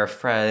were aware of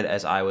Fred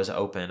as I was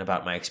open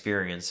about my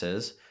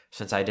experiences,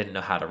 since I didn't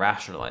know how to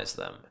rationalize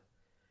them.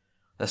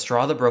 The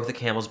straw that broke the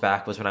camel's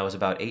back was when I was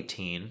about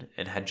 18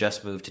 and had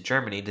just moved to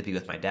Germany to be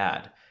with my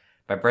dad.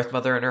 My birth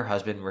mother and her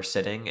husband were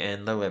sitting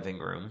in the living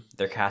room,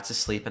 their cats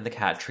asleep in the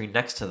cat tree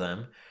next to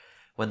them,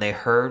 when they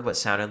heard what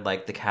sounded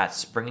like the cat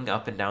springing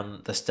up and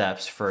down the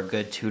steps for a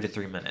good 2 to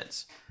 3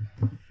 minutes.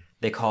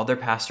 They called their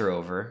pastor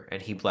over,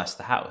 and he blessed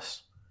the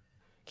house.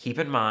 Keep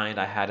in mind,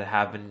 I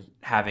have been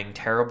having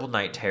terrible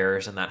night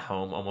terrors in that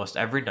home almost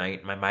every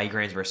night. My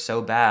migraines were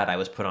so bad I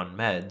was put on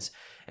meds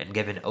and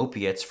given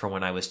opiates for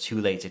when I was too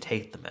late to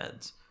take the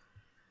meds.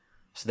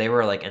 So they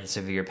were like in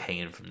severe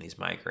pain from these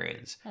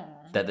migraines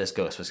that this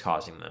ghost was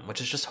causing them, which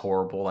is just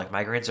horrible. Like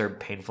migraines are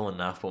painful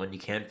enough, but when you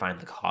can't find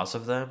the cause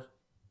of them.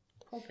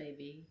 Poor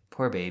baby.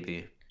 Poor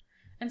baby.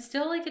 And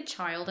still, like, a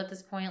child at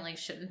this point, like,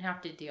 shouldn't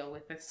have to deal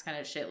with this kind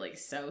of shit, like,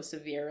 so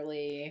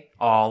severely.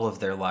 All of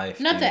their life.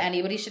 Not dude. that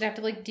anybody should have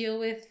to, like, deal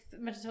with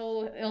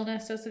mental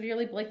illness so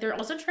severely, but, like, they're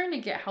also trying to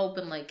get help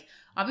and, like,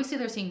 obviously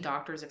they're seeing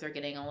doctors if they're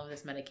getting all of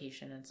this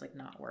medication and it's, like,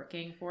 not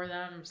working for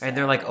them. So. And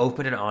they're, like,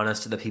 open and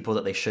honest to the people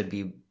that they should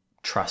be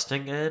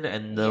trusting in,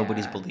 and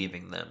nobody's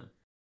believing them.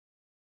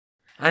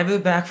 I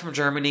moved back from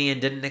Germany and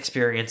didn't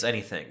experience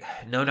anything.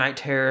 No night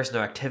terrors,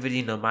 no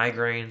activity, no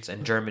migraines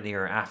in Germany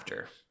or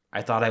after.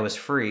 I thought I was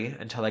free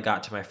until I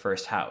got to my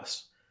first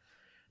house.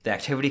 The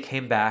activity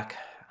came back.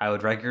 I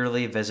would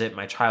regularly visit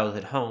my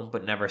childhood home,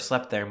 but never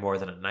slept there more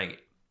than a night.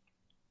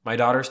 My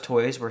daughter's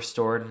toys were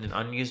stored in an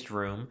unused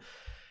room,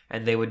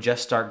 and they would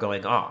just start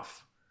going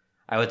off.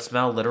 I would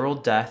smell literal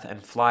death,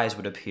 and flies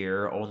would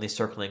appear, only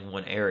circling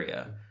one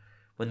area.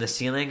 When the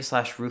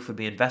ceiling/roof would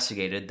be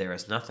investigated, there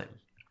was nothing.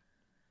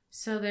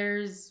 So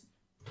there's...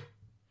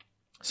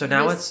 So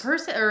now this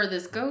person, or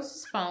this ghost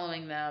is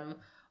following them,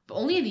 but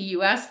only in the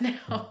U.S.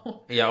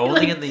 now. Yeah,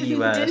 only in the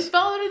U.S. It did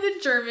follow to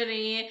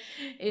Germany.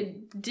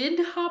 It did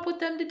hop with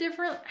them to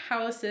different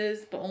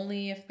houses, but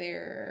only if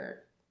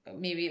they're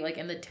maybe like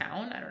in the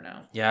town. I don't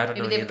know. Yeah, I don't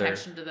know maybe they have a either.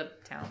 connection to the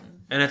town.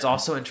 And it's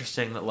also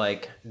interesting that,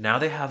 like, now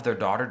they have their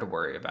daughter to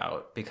worry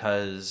about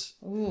because...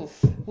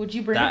 Oof. Would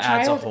you bring That a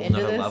adds a child whole into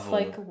nother this level.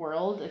 like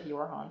world if you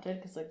were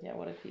haunted? Because like, yeah,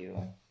 what if you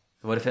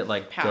What if it,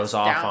 like, Passed goes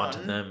off down.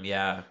 onto them?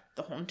 Yeah.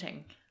 the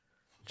haunting?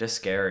 Just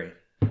scary.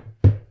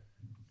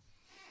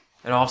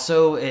 And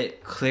also,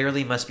 it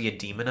clearly must be a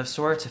demon of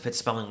sorts. If it's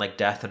smelling like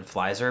death and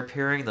flies are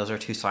appearing, those are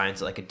two signs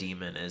that, like, a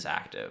demon is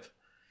active.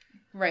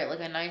 Right, like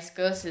a nice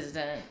ghost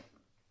isn't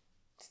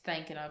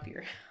stanking up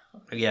your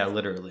house. Yeah,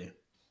 literally.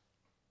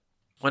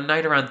 One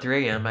night around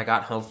 3 a.m., I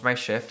got home from my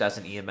shift as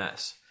an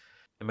EMS.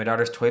 And my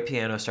daughter's toy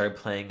piano started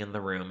playing in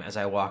the room as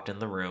I walked in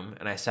the room,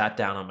 and I sat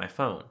down on my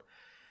phone.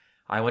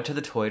 I went to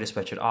the toy to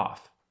switch it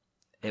off.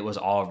 It was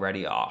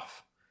already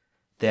off.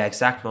 The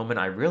exact moment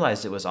I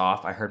realized it was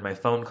off, I heard my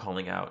phone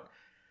calling out.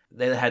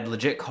 They had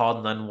legit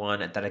called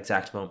 911 at that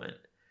exact moment.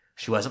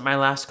 She wasn't my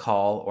last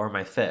call or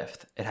my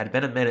fifth. It had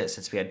been a minute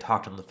since we had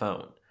talked on the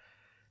phone.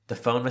 The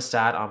phone was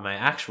sat on my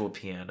actual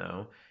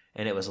piano,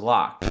 and it was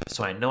locked,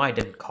 so I know I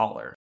didn't call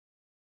her.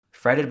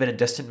 Fred had been a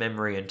distant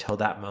memory until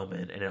that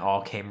moment, and it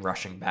all came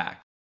rushing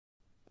back.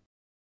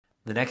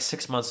 The next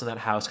 6 months in that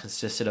house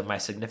consisted of my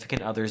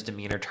significant other's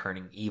demeanor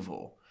turning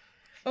evil.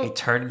 Oh. He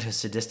turned into a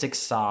sadistic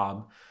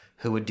sob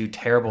who would do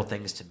terrible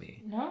things to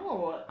me.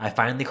 No. I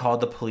finally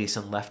called the police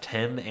and left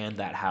him and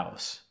that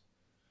house.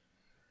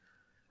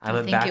 Do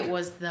you think it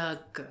was the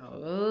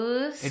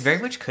ghost? It very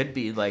much could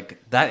be.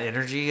 Like, that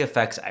energy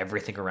affects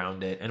everything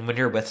around it. And when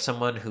you're with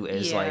someone who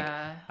is, like,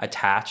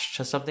 attached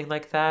to something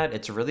like that,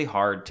 it's really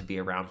hard to be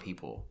around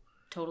people.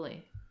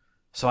 Totally.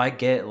 So I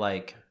get,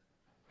 like...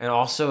 And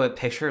also,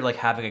 picture, like,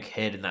 having a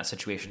kid in that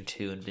situation,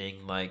 too, and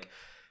being, like,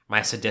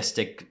 my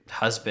sadistic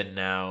husband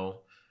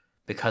now,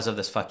 because of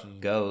this fucking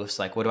ghost.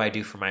 Like, what do I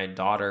do for my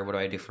daughter? What do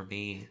I do for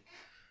me?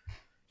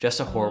 Just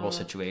a horrible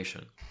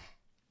situation.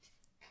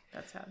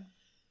 That's sad.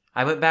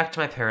 I went back to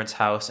my parents'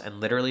 house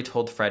and literally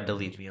told Fred to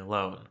leave me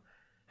alone.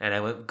 And I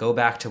went go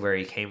back to where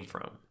he came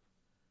from.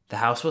 The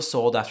house was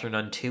sold after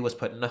Nun 2 was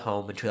put in a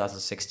home in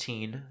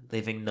 2016,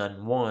 leaving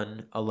Nun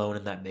 1 alone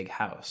in that big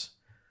house.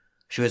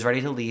 She was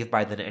ready to leave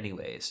by then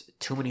anyways.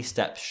 Too many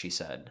steps, she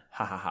said.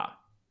 Ha ha ha.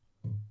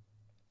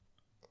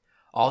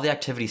 All the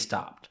activity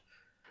stopped.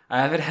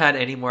 I haven't had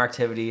any more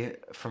activity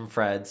from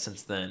Fred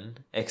since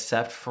then,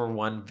 except for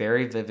one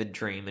very vivid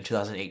dream in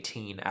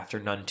 2018 after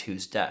Nun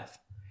 2's death.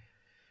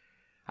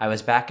 I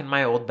was back in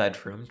my old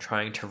bedroom,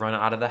 trying to run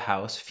out of the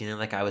house, feeling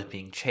like I was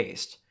being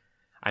chased.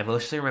 I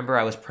mostly remember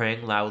I was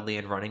praying loudly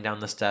and running down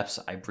the steps.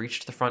 I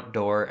breached the front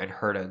door and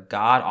heard a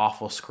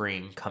god-awful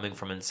scream coming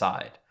from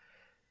inside.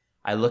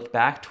 I looked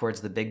back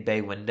towards the big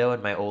bay window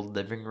in my old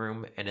living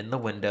room, and in the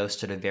window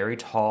stood a very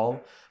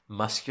tall,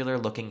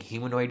 muscular-looking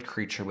humanoid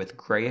creature with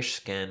grayish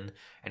skin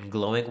and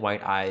glowing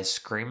white eyes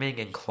screaming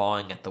and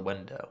clawing at the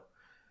window.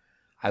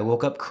 I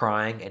woke up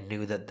crying and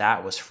knew that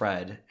that was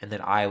Fred and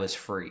that I was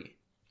free.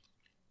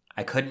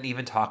 I couldn't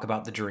even talk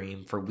about the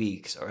dream for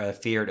weeks, or I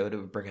feared it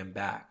would bring him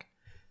back.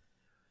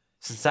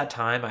 Since that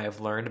time, I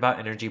have learned about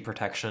energy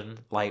protection,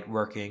 light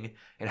working,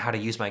 and how to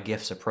use my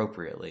gifts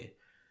appropriately.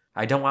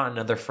 I don't want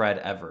another Fred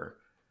ever,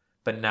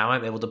 but now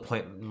I'm able to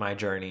point my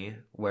journey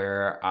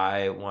where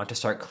I want to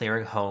start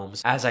clearing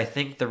homes, as I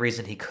think the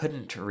reason he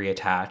couldn't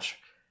reattach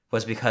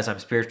was because I'm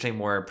spiritually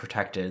more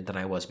protected than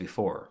I was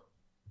before.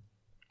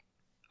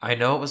 I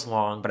know it was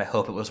long, but I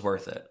hope it was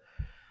worth it.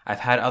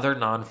 I've had other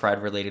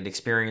non-Fred related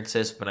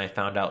experiences. When I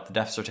found out the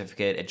death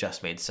certificate, it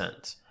just made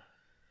sense.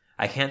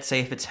 I can't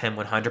say if it's him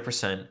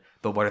 100%,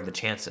 but what are the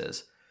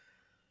chances?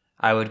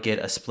 I would get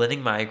a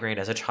splitting migraine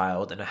as a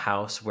child in a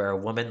house where a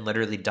woman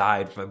literally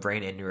died from a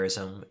brain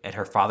aneurysm and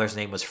her father's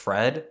name was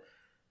Fred.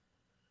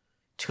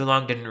 Too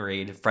long didn't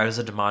read. Fred is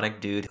a demonic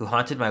dude who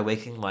haunted my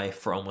waking life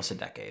for almost a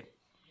decade.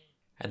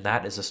 And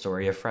that is the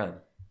story of Fred.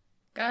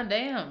 God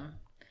damn.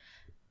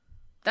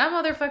 That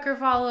motherfucker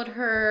followed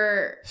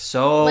her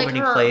So like many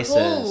her places.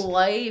 whole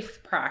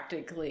life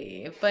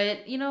practically.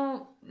 But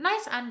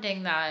nice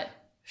ending that.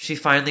 She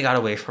finally got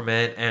away from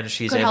it, and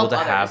she's Could able help to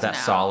have others that now.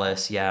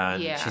 solace. Yeah,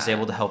 and Yeah. she's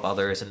able to help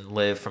others and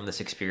live from this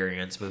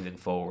experience moving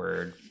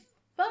forward.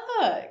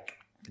 Fuck.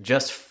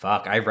 Just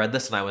fuck. I read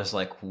this and I was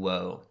like,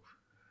 whoa.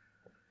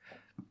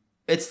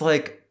 It's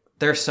like,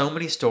 there's so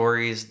many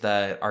stories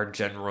that are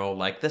general,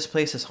 like, this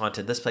place is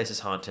haunted, this place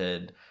is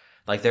haunted.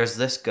 Like, there's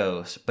this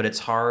ghost, but it's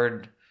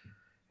hard.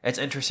 It's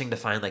interesting to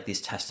find, like,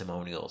 these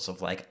testimonials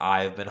of, like,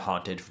 I've been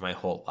haunted for my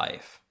whole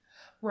life.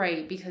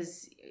 Right,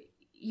 because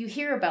you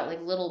hear about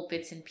like little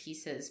bits and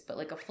pieces, but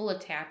like a full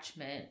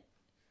attachment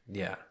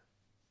Yeah.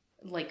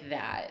 like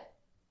that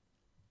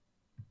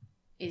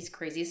is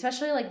crazy.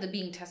 Especially like the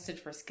being tested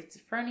for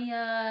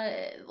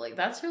schizophrenia. Like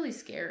that's really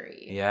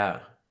scary. Yeah.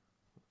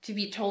 To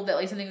be told that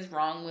like something's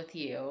wrong with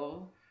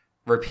you.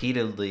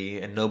 Repeatedly,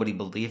 and nobody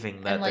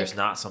believing that And, like, there's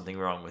not something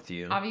wrong with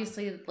you.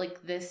 Obviously,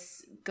 like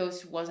this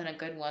ghost wasn't a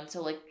good one,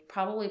 so like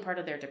probably part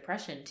of their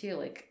depression too.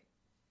 Like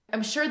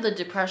I'm sure the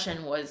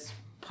depression was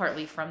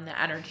partly from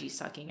the energy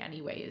sucking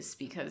anyways,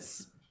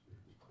 because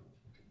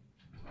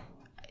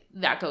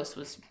that ghost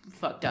was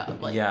fucked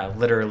up. Like, yeah,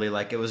 literally,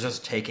 like, it was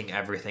just taking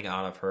everything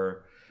out of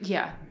her.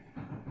 yeah.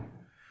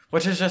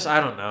 Which is just, I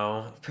don't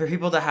know. For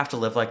people that have to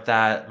live like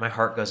that, my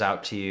heart goes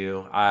out to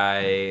you.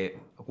 I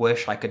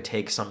wish I could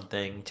take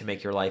something to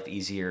make your life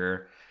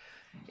easier.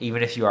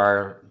 Even if you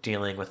are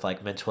dealing with,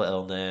 like, mental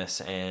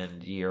illness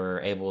and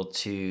you're able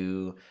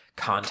to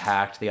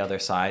contact the other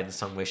side in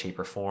some way, shape,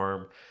 or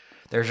form.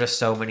 There's just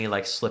so many,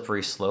 like,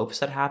 slippery slopes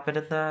that happen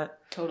in that.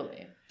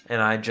 Totally.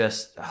 And I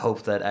just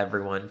hope that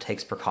everyone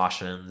takes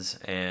precautions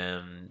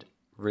and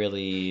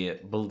really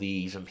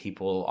believes when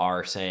people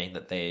are saying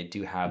that they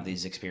do have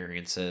these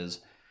experiences,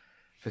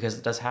 because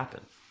it does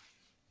happen.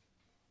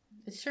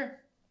 It's true.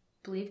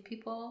 Believe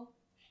people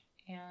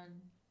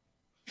and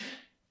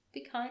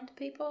be kind to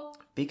people.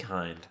 Be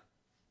kind.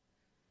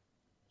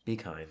 Be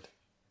kind.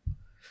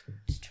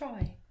 Just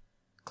try.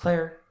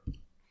 Claire,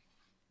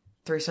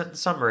 3-sentence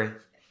summary.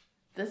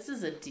 This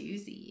is a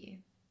doozy.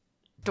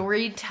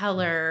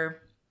 Storyteller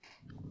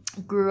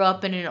grew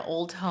up in an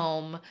old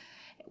home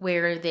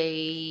where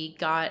they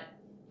got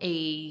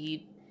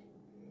a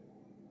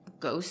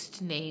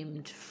ghost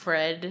named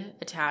Fred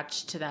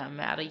attached to them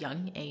at a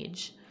young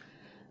age.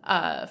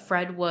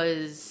 Fred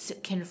was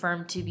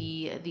confirmed to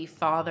be the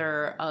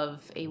father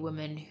of a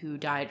woman who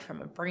died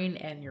from a brain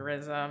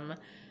aneurysm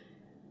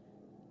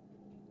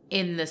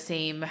in the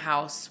same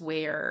house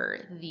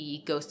where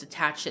the ghost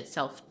attached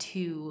itself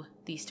to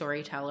the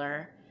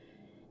storyteller.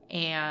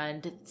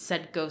 And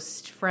said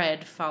ghost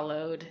Fred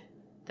followed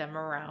them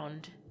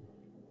around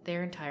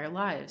their entire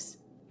lives.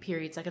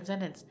 Period. Second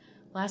sentence.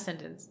 Last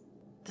sentence.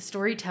 The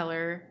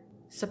storyteller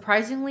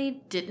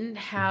surprisingly didn't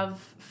have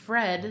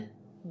Fred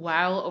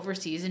while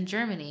overseas in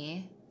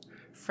Germany.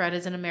 Fred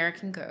is an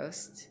American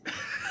ghost.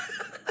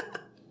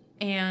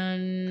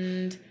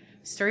 And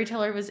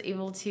storyteller was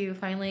able to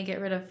finally get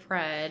rid of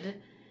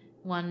Fred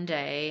one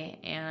day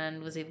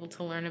and was able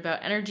to learn about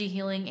energy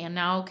healing and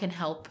now can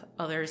help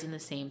others in the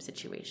same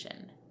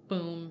situation.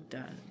 Boom,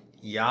 done.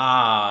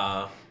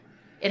 Yeah.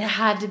 It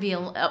had to be a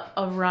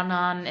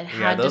run-on. It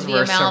had those to be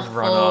were a mouthful. some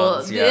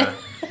run-ons, yeah.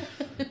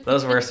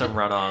 Those were some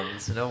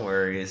run-ons. No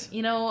worries.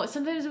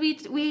 Sometimes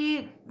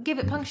we give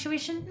it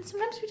punctuation and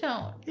sometimes we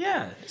don't.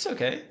 Yeah, it's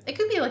okay. It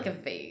could be like a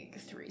vague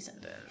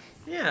 3-sentence.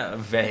 Yeah,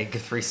 vague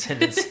 3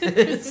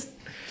 sentences.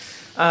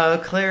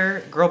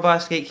 Claire, girl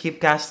boss, gatekeep,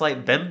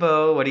 gaslight,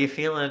 bimbo. What are you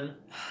feeling?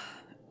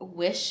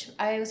 Wish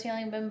I was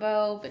feeling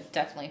bimbo, but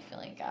definitely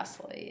feeling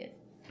gaslight.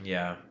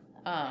 Yeah.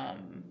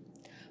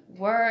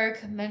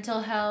 Work,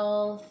 mental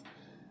health.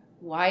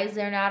 Why is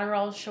there an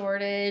Adderall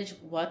shortage?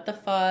 What the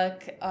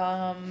fuck?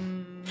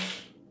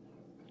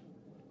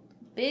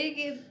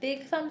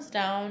 Big thumbs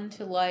down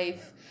to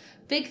life.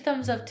 Big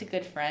thumbs up to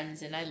good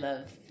friends, and I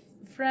love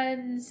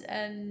friends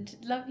and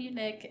love you,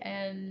 Nick,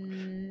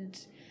 and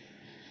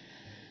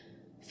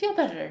feel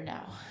better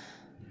now.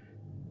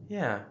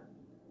 Yeah.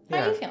 How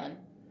are you feeling?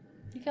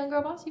 You feeling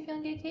girl boss? You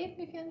feeling gatekeep?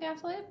 You feeling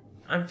gaslit?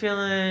 I'm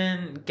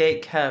feeling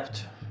gate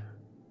kept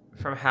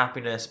from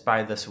happiness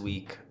by this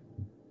week.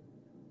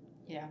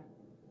 Yeah.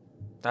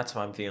 That's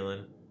what I'm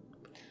feeling.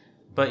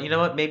 But you know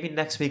what? Maybe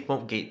next week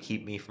won't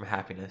gatekeep me from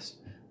happiness.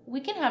 We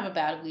can have a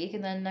bad week,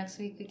 and then next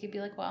week we could be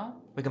like,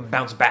 well, We can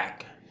bounce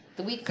back.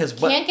 the week 'Cause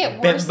can't what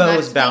get worse bimbos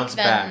next bounce week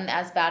than back.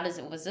 as bad as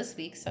it was this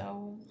week,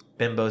 so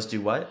Bimbos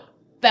do what?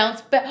 bounce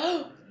back.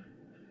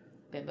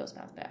 Bimbos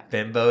bounce back.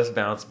 Bimbos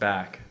bounce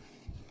back.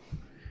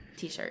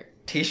 T-shirt.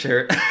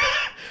 T-shirt.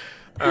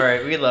 All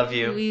right, we love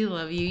you. We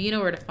love you. You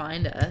know where to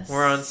find us.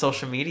 We're on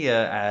social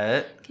media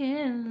at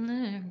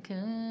Killer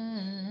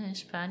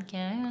Kush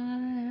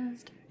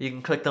Podcast. You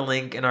can click the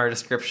link in our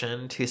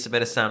description to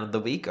submit a sound of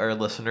the week or a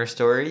listener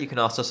story. You can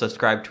also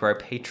subscribe to our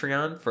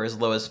Patreon for as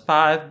low as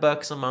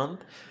 $5 a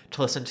month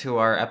to listen to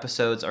our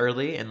episodes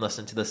early and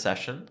listen to the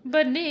session.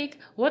 But Nick,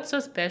 what's so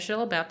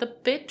special about the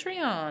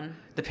Patreon?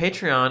 The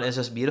Patreon is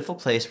this beautiful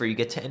place where you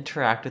get to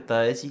interact with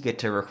us. You get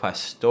to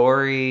request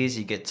stories.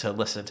 You get to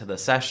listen to the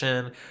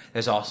session.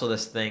 There's also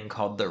this thing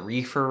called the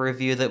Reefer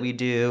Review that we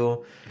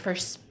do. For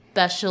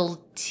special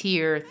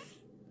tier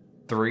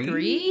 3,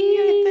 Three?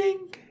 I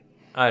think.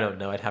 I don't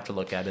know. I'd have to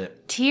look at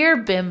it. Tier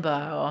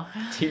Bimbo.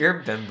 Tier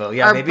Bimbo.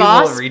 Yeah, Our maybe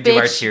boss we'll redo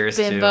our bitch tiers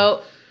Bimbo.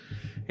 too.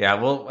 Yeah,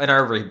 in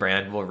our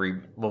rebrand,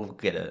 we'll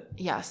get it.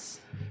 Yes.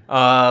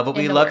 But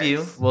we In the love works.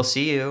 you. We'll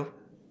see you.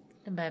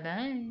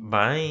 Bye-bye.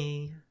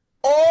 Bye.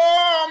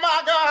 Oh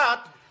my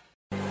God.